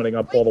was vomiting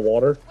up all the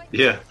water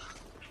Yeah.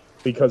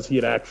 because he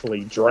had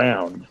actually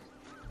drowned.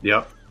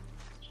 Yep.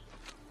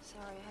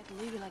 Sorry, I had to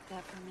leave you like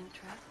that for a minute,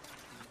 Trev.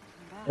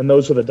 I'm back. And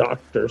those are the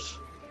doctors.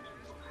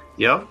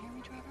 Yep. You hear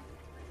me, Trevor?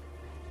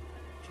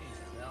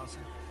 Jesus,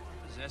 Allison.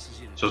 Possesses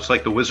you to So it's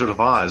like the Wizard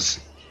of Oz.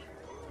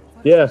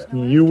 Yeah,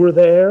 you were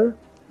there,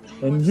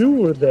 and you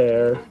were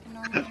there. Like a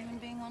normal human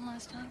being one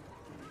last time?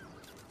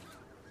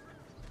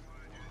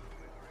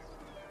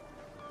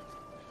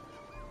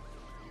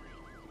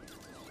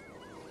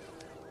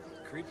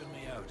 creeping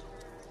me out.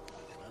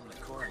 I'm the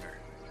coroner.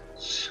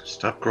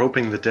 Stop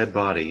groping the dead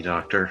body,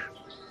 Doctor.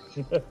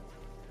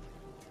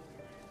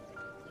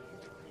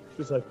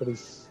 She's like, but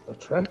he's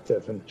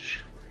attractive, and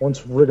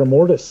once rigor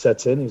mortis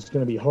sets in, he's going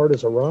to be hard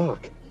as a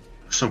rock.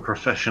 Some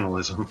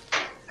professionalism.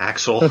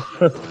 Axel.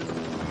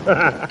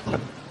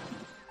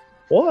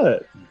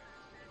 What?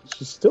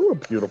 She's still a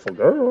beautiful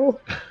girl.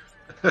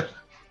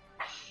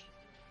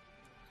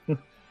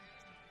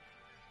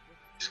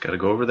 Just gotta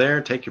go over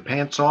there, take your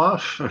pants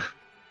off.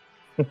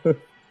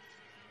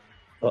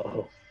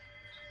 Uh-oh.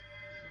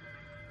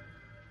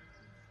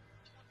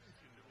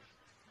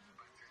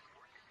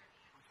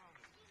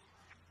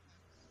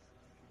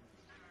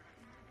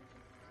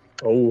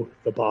 Oh,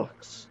 the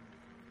box.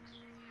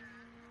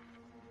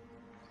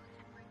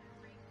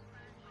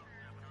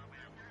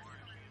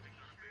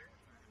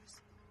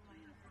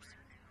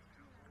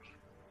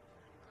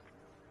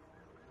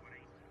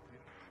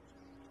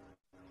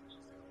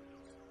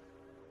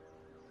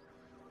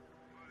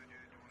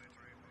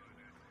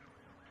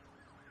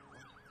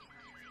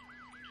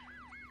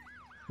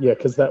 Yeah,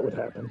 because that would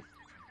happen.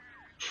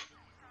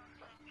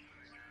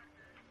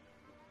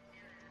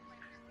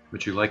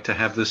 Would you like to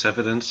have this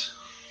evidence?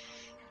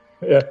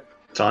 Yeah,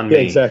 It's on yeah,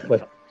 me.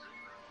 exactly.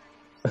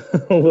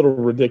 A little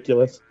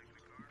ridiculous.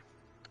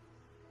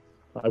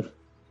 I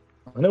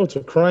know it's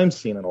a crime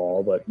scene and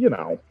all, but, you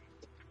know,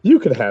 you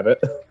could have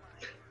it.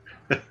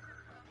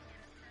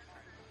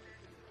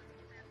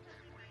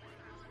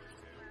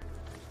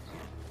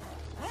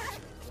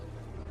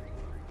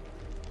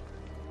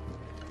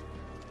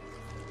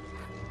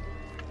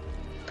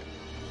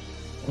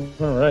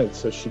 All right,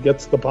 so she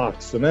gets the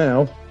box. So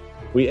now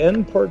we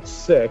end part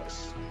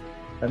 6,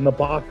 and the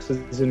box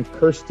is in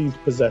Kirsty's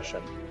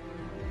possession.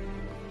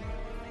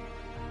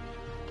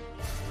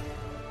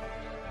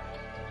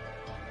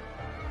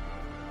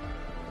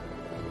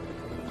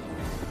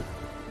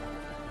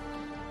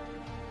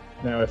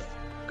 Now, if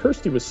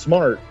Kirsty was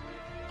smart,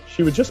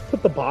 she would just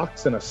put the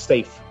box in a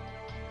safe.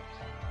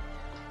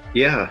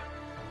 Yeah.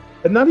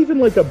 And not even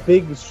like a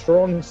big,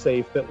 strong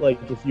safe that, like,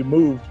 if you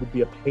moved, would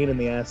be a pain in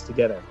the ass to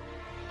get in.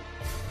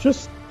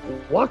 Just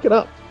lock it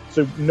up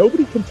so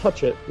nobody can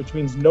touch it, which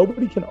means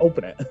nobody can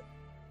open it.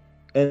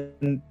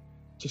 And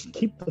just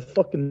keep the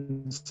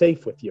fucking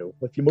safe with you.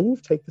 If you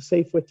move, take the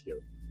safe with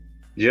you.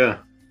 Yeah.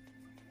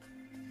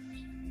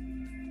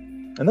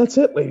 And that's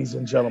it, ladies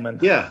and gentlemen.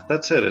 Yeah,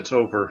 that's it. It's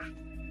over.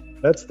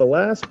 That's the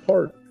last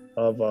part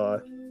of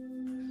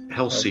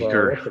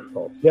Hellseeker. What's it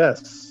called?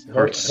 Yes.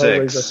 Part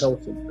 6.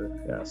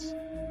 Hellseeker. Yes.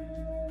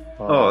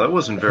 Oh, that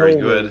wasn't very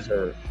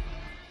good.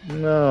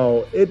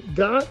 No, it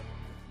got...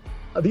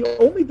 The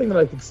only thing that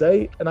I could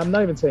say, and I'm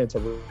not even saying it's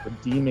a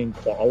redeeming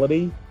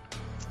quality,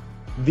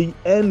 the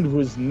end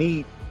was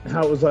neat.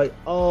 How it was like,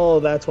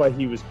 oh, that's why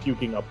he was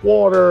puking up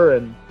water,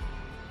 and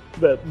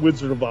that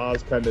Wizard of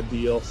Oz kind of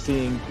deal,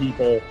 seeing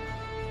people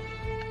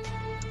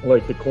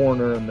like the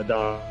coroner and the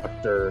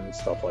doctor and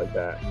stuff like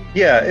that.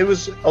 Yeah, it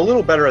was a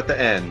little better at the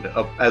end,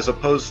 as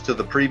opposed to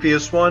the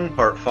previous one,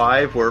 part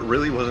 5, where it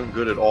really wasn't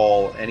good at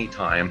all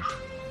anytime.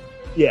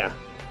 Yeah,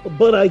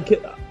 but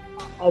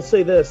I'll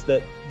say this,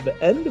 that the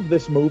end of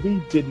this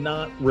movie did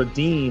not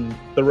redeem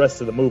the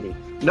rest of the movie.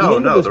 No,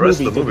 the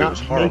rest of the movie was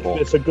horrible.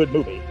 It's a good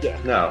movie, yeah.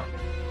 No.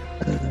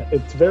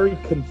 It's very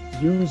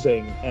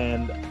confusing,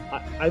 and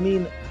I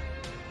mean,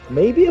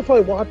 maybe if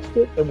I watched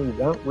it and we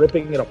weren't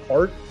ripping it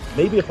apart,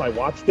 maybe if I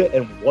watched it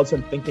and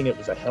wasn't thinking it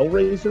was a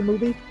Hellraiser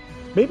movie,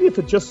 maybe if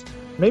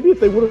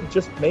they would have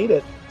just made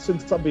it,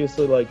 since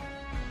obviously, like,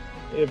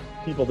 if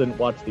people didn't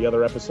watch the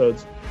other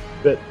episodes,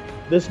 that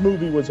this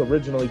movie was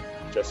originally,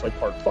 just like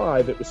part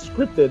 5, it was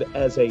scripted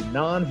as a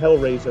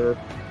non-Hellraiser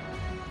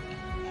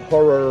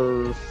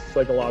horror,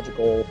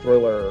 psychological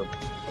thriller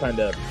kind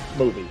of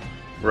movie.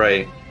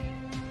 Right.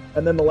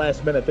 And then the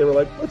last minute, they were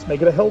like, let's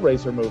make it a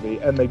Hellraiser movie.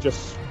 And they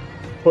just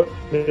put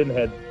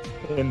Pinhead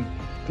in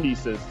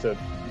pieces to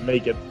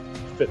make it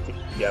fit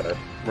together.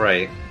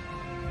 Right.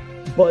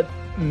 But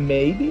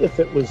maybe if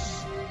it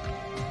was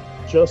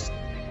just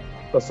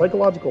a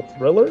psychological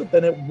thriller,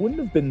 then it wouldn't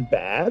have been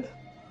bad.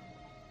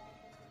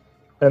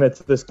 And it's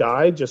this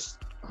guy just,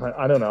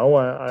 I don't know.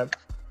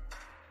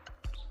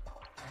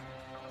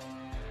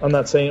 I'm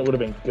not saying it would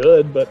have been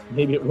good, but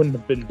maybe it wouldn't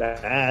have been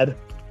bad.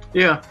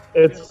 Yeah.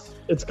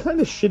 It's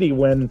kind of shitty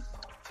when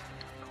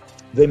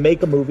they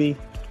make a movie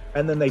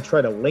and then they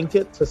try to link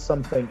it to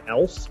something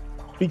else,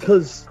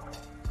 because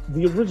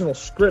the original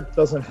script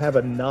doesn't have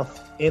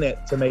enough in it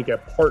to make it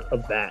part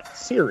of that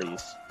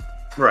series.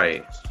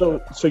 Right.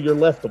 So you're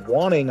left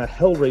wanting a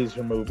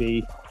Hellraiser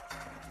movie,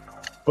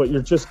 but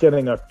you're just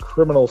getting a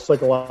criminal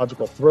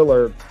psychological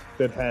thriller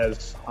that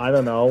has, I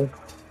don't know,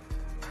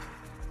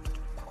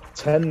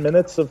 10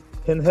 minutes of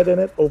Pinhead in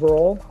it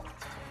overall.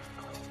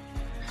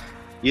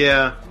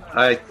 Yeah,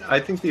 I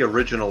think the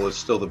original is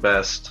still the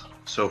best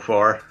so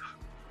far.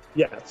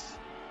 Yes.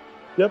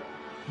 Yep.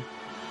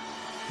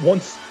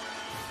 Once,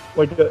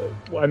 like,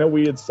 I know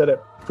we had said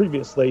it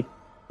previously,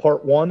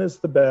 part 1 is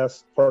the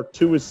best, part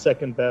 2 is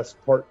second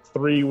best, part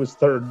 3 was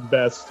third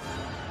best.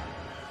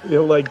 You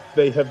know, like,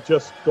 they have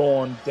just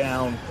gone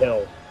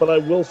downhill. But I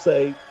will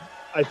say,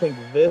 I think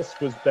this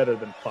was better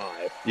than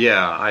 5.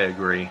 Yeah, I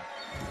agree.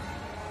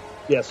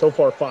 Yeah, so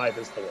far 5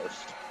 is the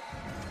worst.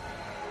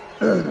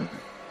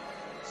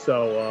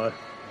 So,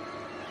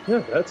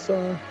 yeah, that's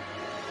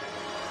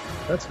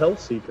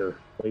Hellseeker,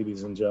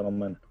 ladies and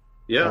gentlemen.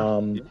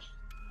 Yeah.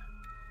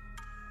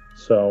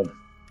 So,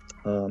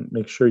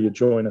 make sure you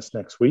join us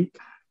next week.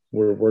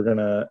 We're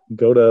gonna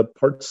go to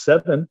part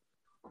 7,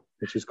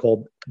 which is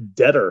called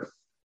Deader.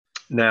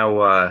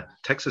 Now,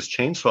 Texas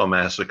Chainsaw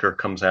Massacre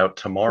comes out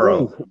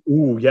tomorrow.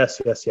 Ooh,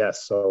 yes.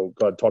 So,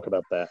 go ahead, talk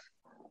about that.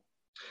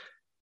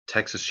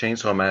 Texas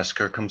Chainsaw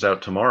Massacre comes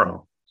out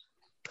tomorrow.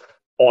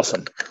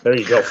 Awesome. There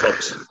you go,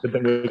 folks. Good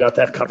thing we got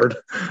that covered.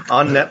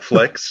 On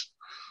Netflix.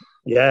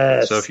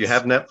 Yes. So if you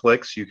have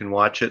Netflix, you can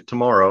watch it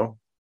tomorrow.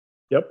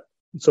 Yep.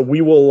 So we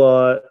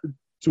will,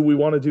 do we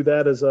want to do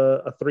that as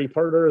a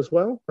 3-parter as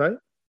well, right?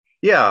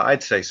 Yeah,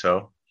 I'd say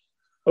so.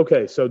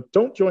 Okay, so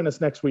don't join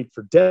us next week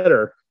for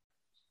Deader,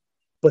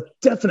 but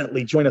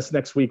definitely join us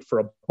next week for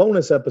a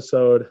bonus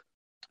episode.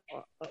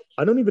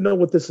 I don't even know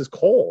what this is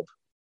called.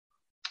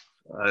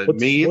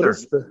 Me either.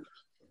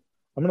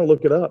 I'm going to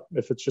look it up.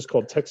 If it's just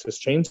called Texas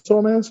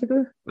Chainsaw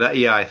Massacre?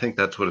 Yeah, I think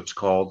that's what it's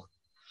called.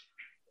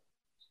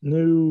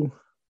 New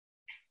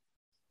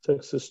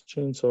Texas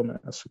Chainsaw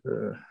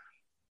Massacre.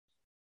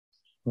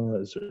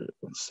 Let's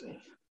see.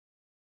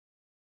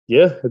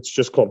 Yeah, it's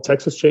just called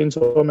Texas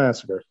Chainsaw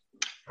Massacre.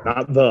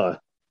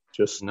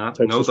 Just not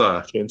Texas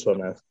the Chainsaw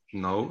Massacre.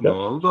 No,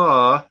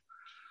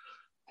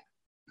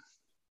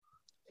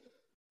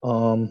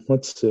 the.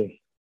 Let's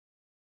see.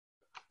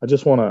 I'm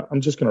just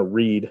going to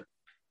read.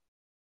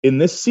 In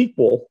this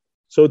sequel,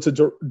 so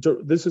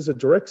this is a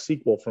direct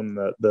sequel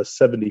from the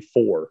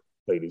 74,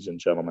 ladies and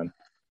gentlemen.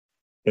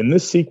 In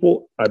this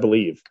sequel, I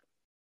believe,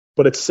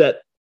 but it's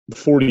set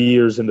 40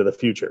 years into the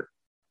future.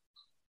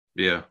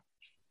 Yeah.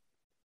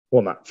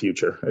 well, not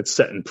future. It's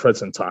set in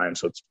present time,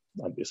 so it's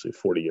obviously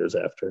 40 years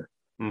after.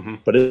 Mm-hmm.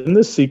 But in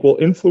this sequel,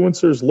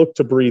 influencers look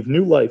to breathe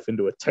new life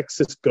into a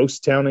Texas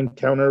ghost town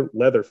encounter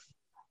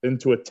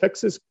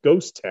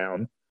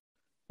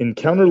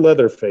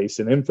Leatherface,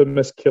 an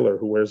infamous killer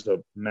who wears a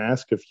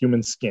mask of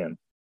human skin.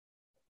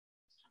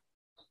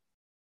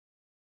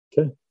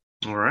 Okay.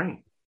 All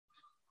right.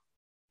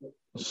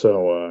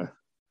 So,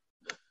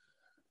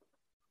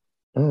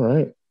 all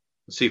right.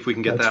 Let's see if we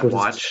can get that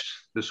watched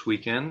this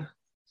weekend.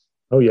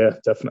 Oh yeah,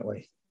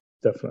 definitely.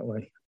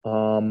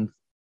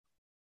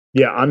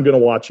 Yeah, I'm gonna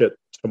watch it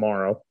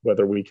tomorrow.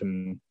 Whether we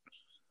can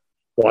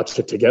watch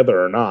it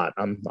together or not,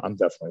 I'm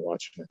definitely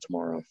watching it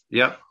tomorrow.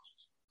 Yep.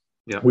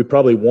 We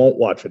probably won't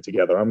watch it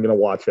together. I'm gonna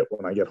watch it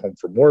when I get home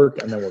from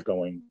work, and then we're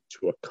going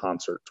to a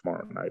concert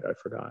tomorrow night. I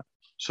forgot.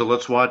 So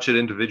let's watch it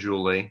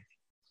individually.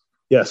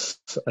 Yes,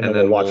 and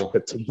then we'll watch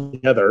it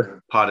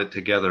together. Pot it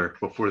together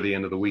before the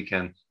end of the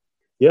weekend.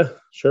 Yeah,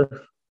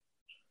 sure.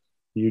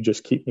 You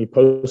just keep me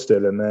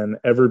posted, and then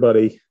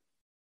everybody,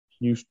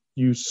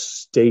 you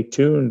stay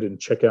tuned and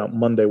check out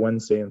Monday,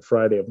 Wednesday, and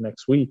Friday of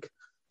next week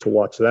to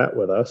watch that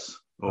with us.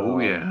 Oh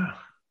yeah.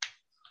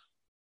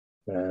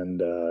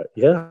 And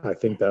yeah, I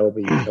think that'll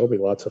be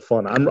lots of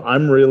fun.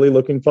 I'm really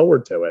looking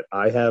forward to it.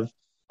 I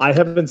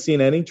haven't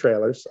seen any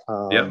trailers.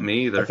 Yeah,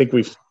 me either. I think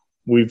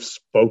we've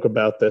spoke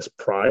about this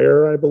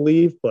prior, I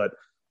believe, but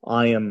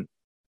I am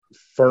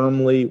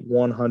firmly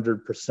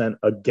 100%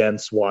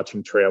 against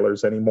watching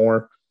trailers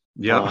anymore.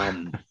 Yeah.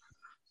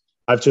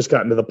 I've just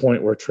gotten to the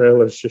point where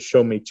trailers just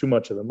show me too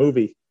much of the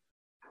movie.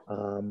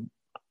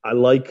 I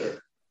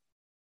like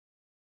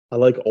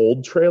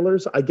old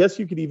trailers. I guess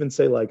you could even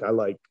say I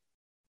like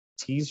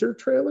teaser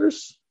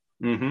trailers.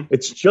 Mm-hmm.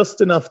 It's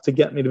just enough to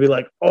get me to be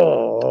like,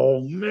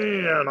 oh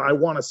man, I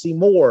want to see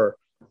more.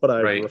 But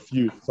I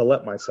refuse to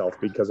let myself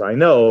because I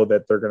know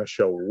that they're going to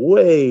show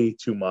way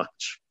too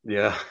much.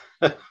 Yeah.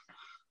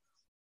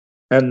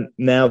 And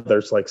now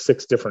there's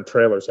 6 different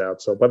trailers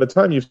out. So by the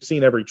time you've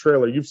seen every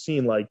trailer, you've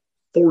seen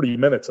 40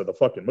 minutes of the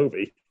fucking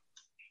movie.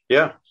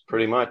 Yeah,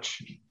 pretty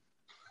much.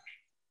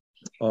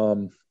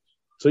 So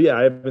yeah,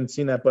 I haven't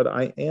seen that, but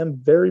I am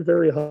very,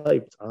 very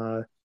hyped.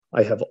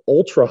 I have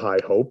ultra high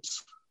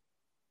hopes.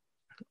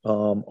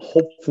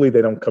 Hopefully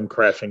they don't come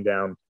crashing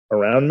down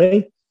around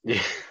me.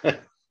 Yeah.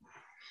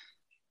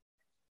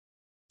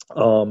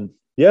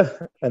 Yeah,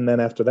 and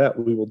then after that,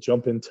 we will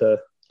jump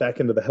back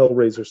into the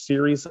Hellraiser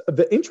series.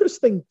 The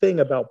interesting thing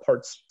about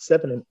parts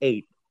 7 and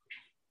 8,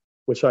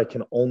 which I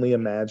can only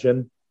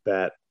imagine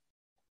that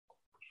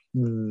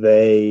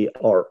they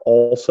are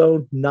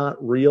also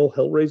not real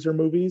Hellraiser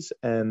movies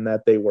and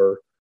that they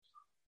were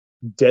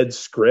dead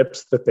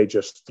scripts that they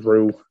just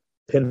threw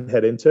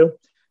Pinhead into.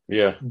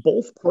 Yeah.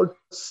 Both part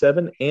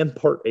 7 and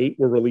part 8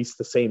 were released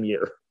the same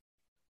year.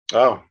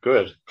 Oh,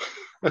 good.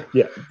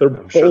 Yeah, they're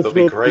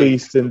both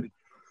released in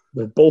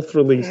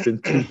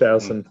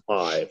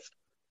 2005.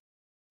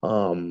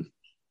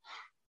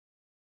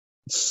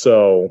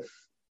 So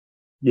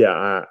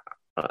yeah,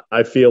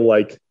 I feel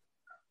like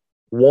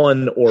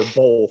one or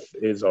both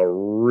is a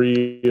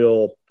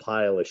real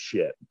pile of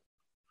shit.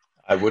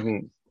 I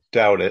wouldn't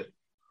doubt it.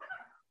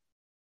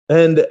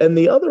 And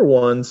the other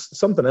ones,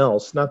 something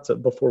else,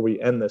 before we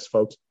end this,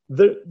 folks,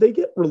 they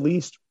get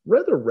released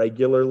rather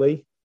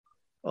regularly.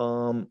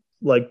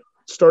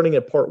 Starting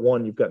at part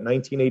 1, you've got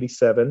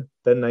 1987,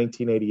 then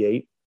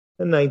 1988,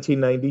 then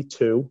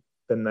 1992,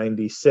 then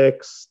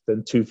 96,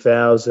 then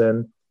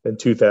 2000, then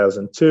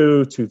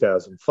 2002,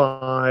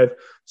 2005.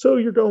 So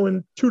you're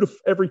going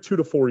every 2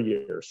 to 4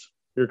 years,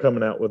 you're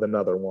coming out with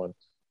another one.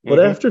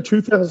 But after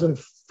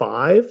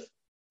 2005,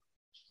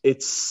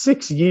 it's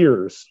 6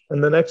 years,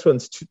 and the next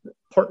one's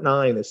part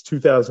 9 is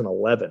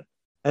 2011,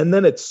 and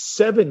then it's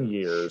 7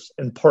 years,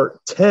 and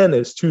part 10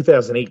 is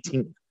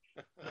 2018.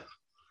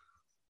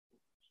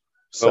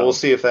 So we'll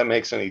see if that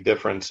makes any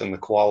difference in the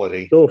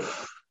quality.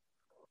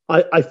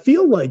 I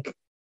feel like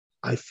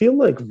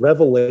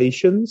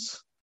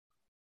Revelations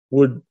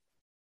would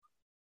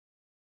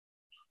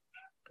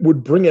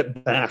bring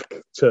it back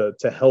to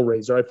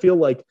Hellraiser. I feel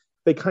like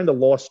they kind of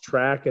lost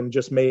track and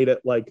just made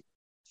it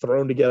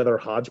thrown together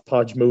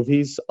hodgepodge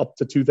movies up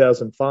to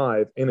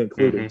 2005 and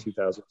including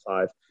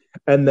 2005.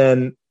 And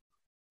then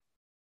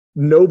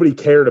nobody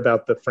cared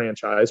about the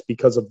franchise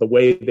because of the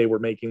way they were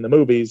making the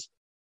movies.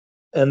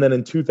 And then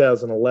in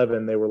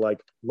 2011, they were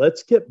like,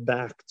 let's get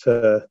back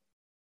to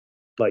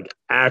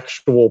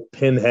actual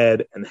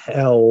Pinhead and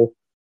Hell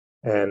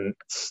and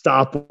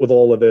stop with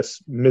all of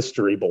this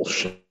mystery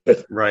bullshit.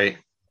 Right.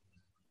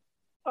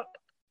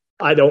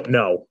 I don't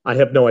know. I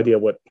have no idea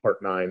what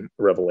part 9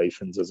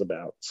 Revelations is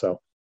about.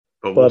 So,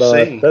 but we'll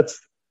see.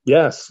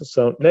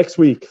 So next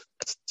week,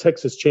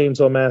 Texas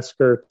Chainsaw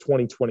Massacre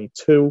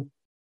 2022.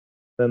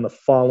 Then the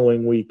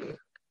following week,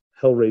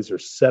 Hellraiser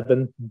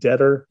 7,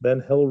 Deader.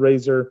 Then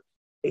Hellraiser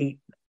 8,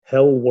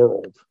 Hell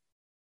World.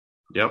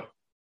 Yep.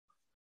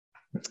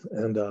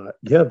 And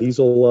these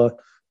will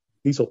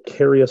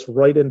carry us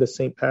right into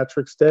St.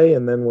 Patrick's Day,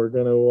 and then we're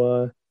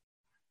gonna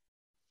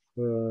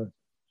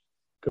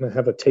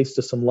have a taste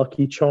of some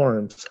Lucky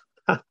Charms.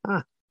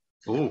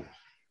 Ooh.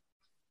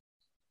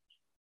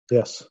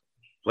 Yes.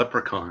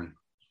 Leprechaun.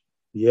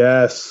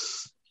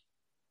 Yes.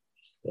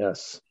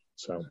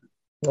 So,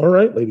 all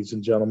right, ladies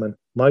and gentlemen.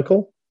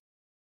 Michael,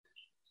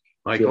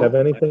 do you have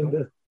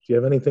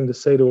anything to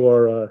say to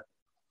our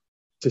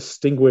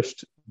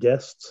distinguished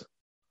guests?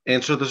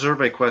 Answer the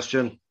survey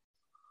question.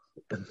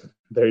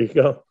 There you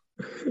go.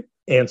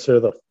 Answer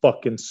the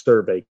fucking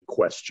survey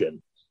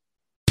question.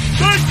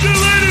 Thank you,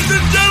 ladies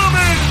and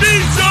gentlemen. Be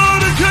sure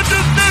to catch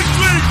us next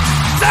week.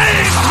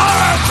 Same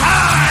horror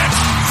time.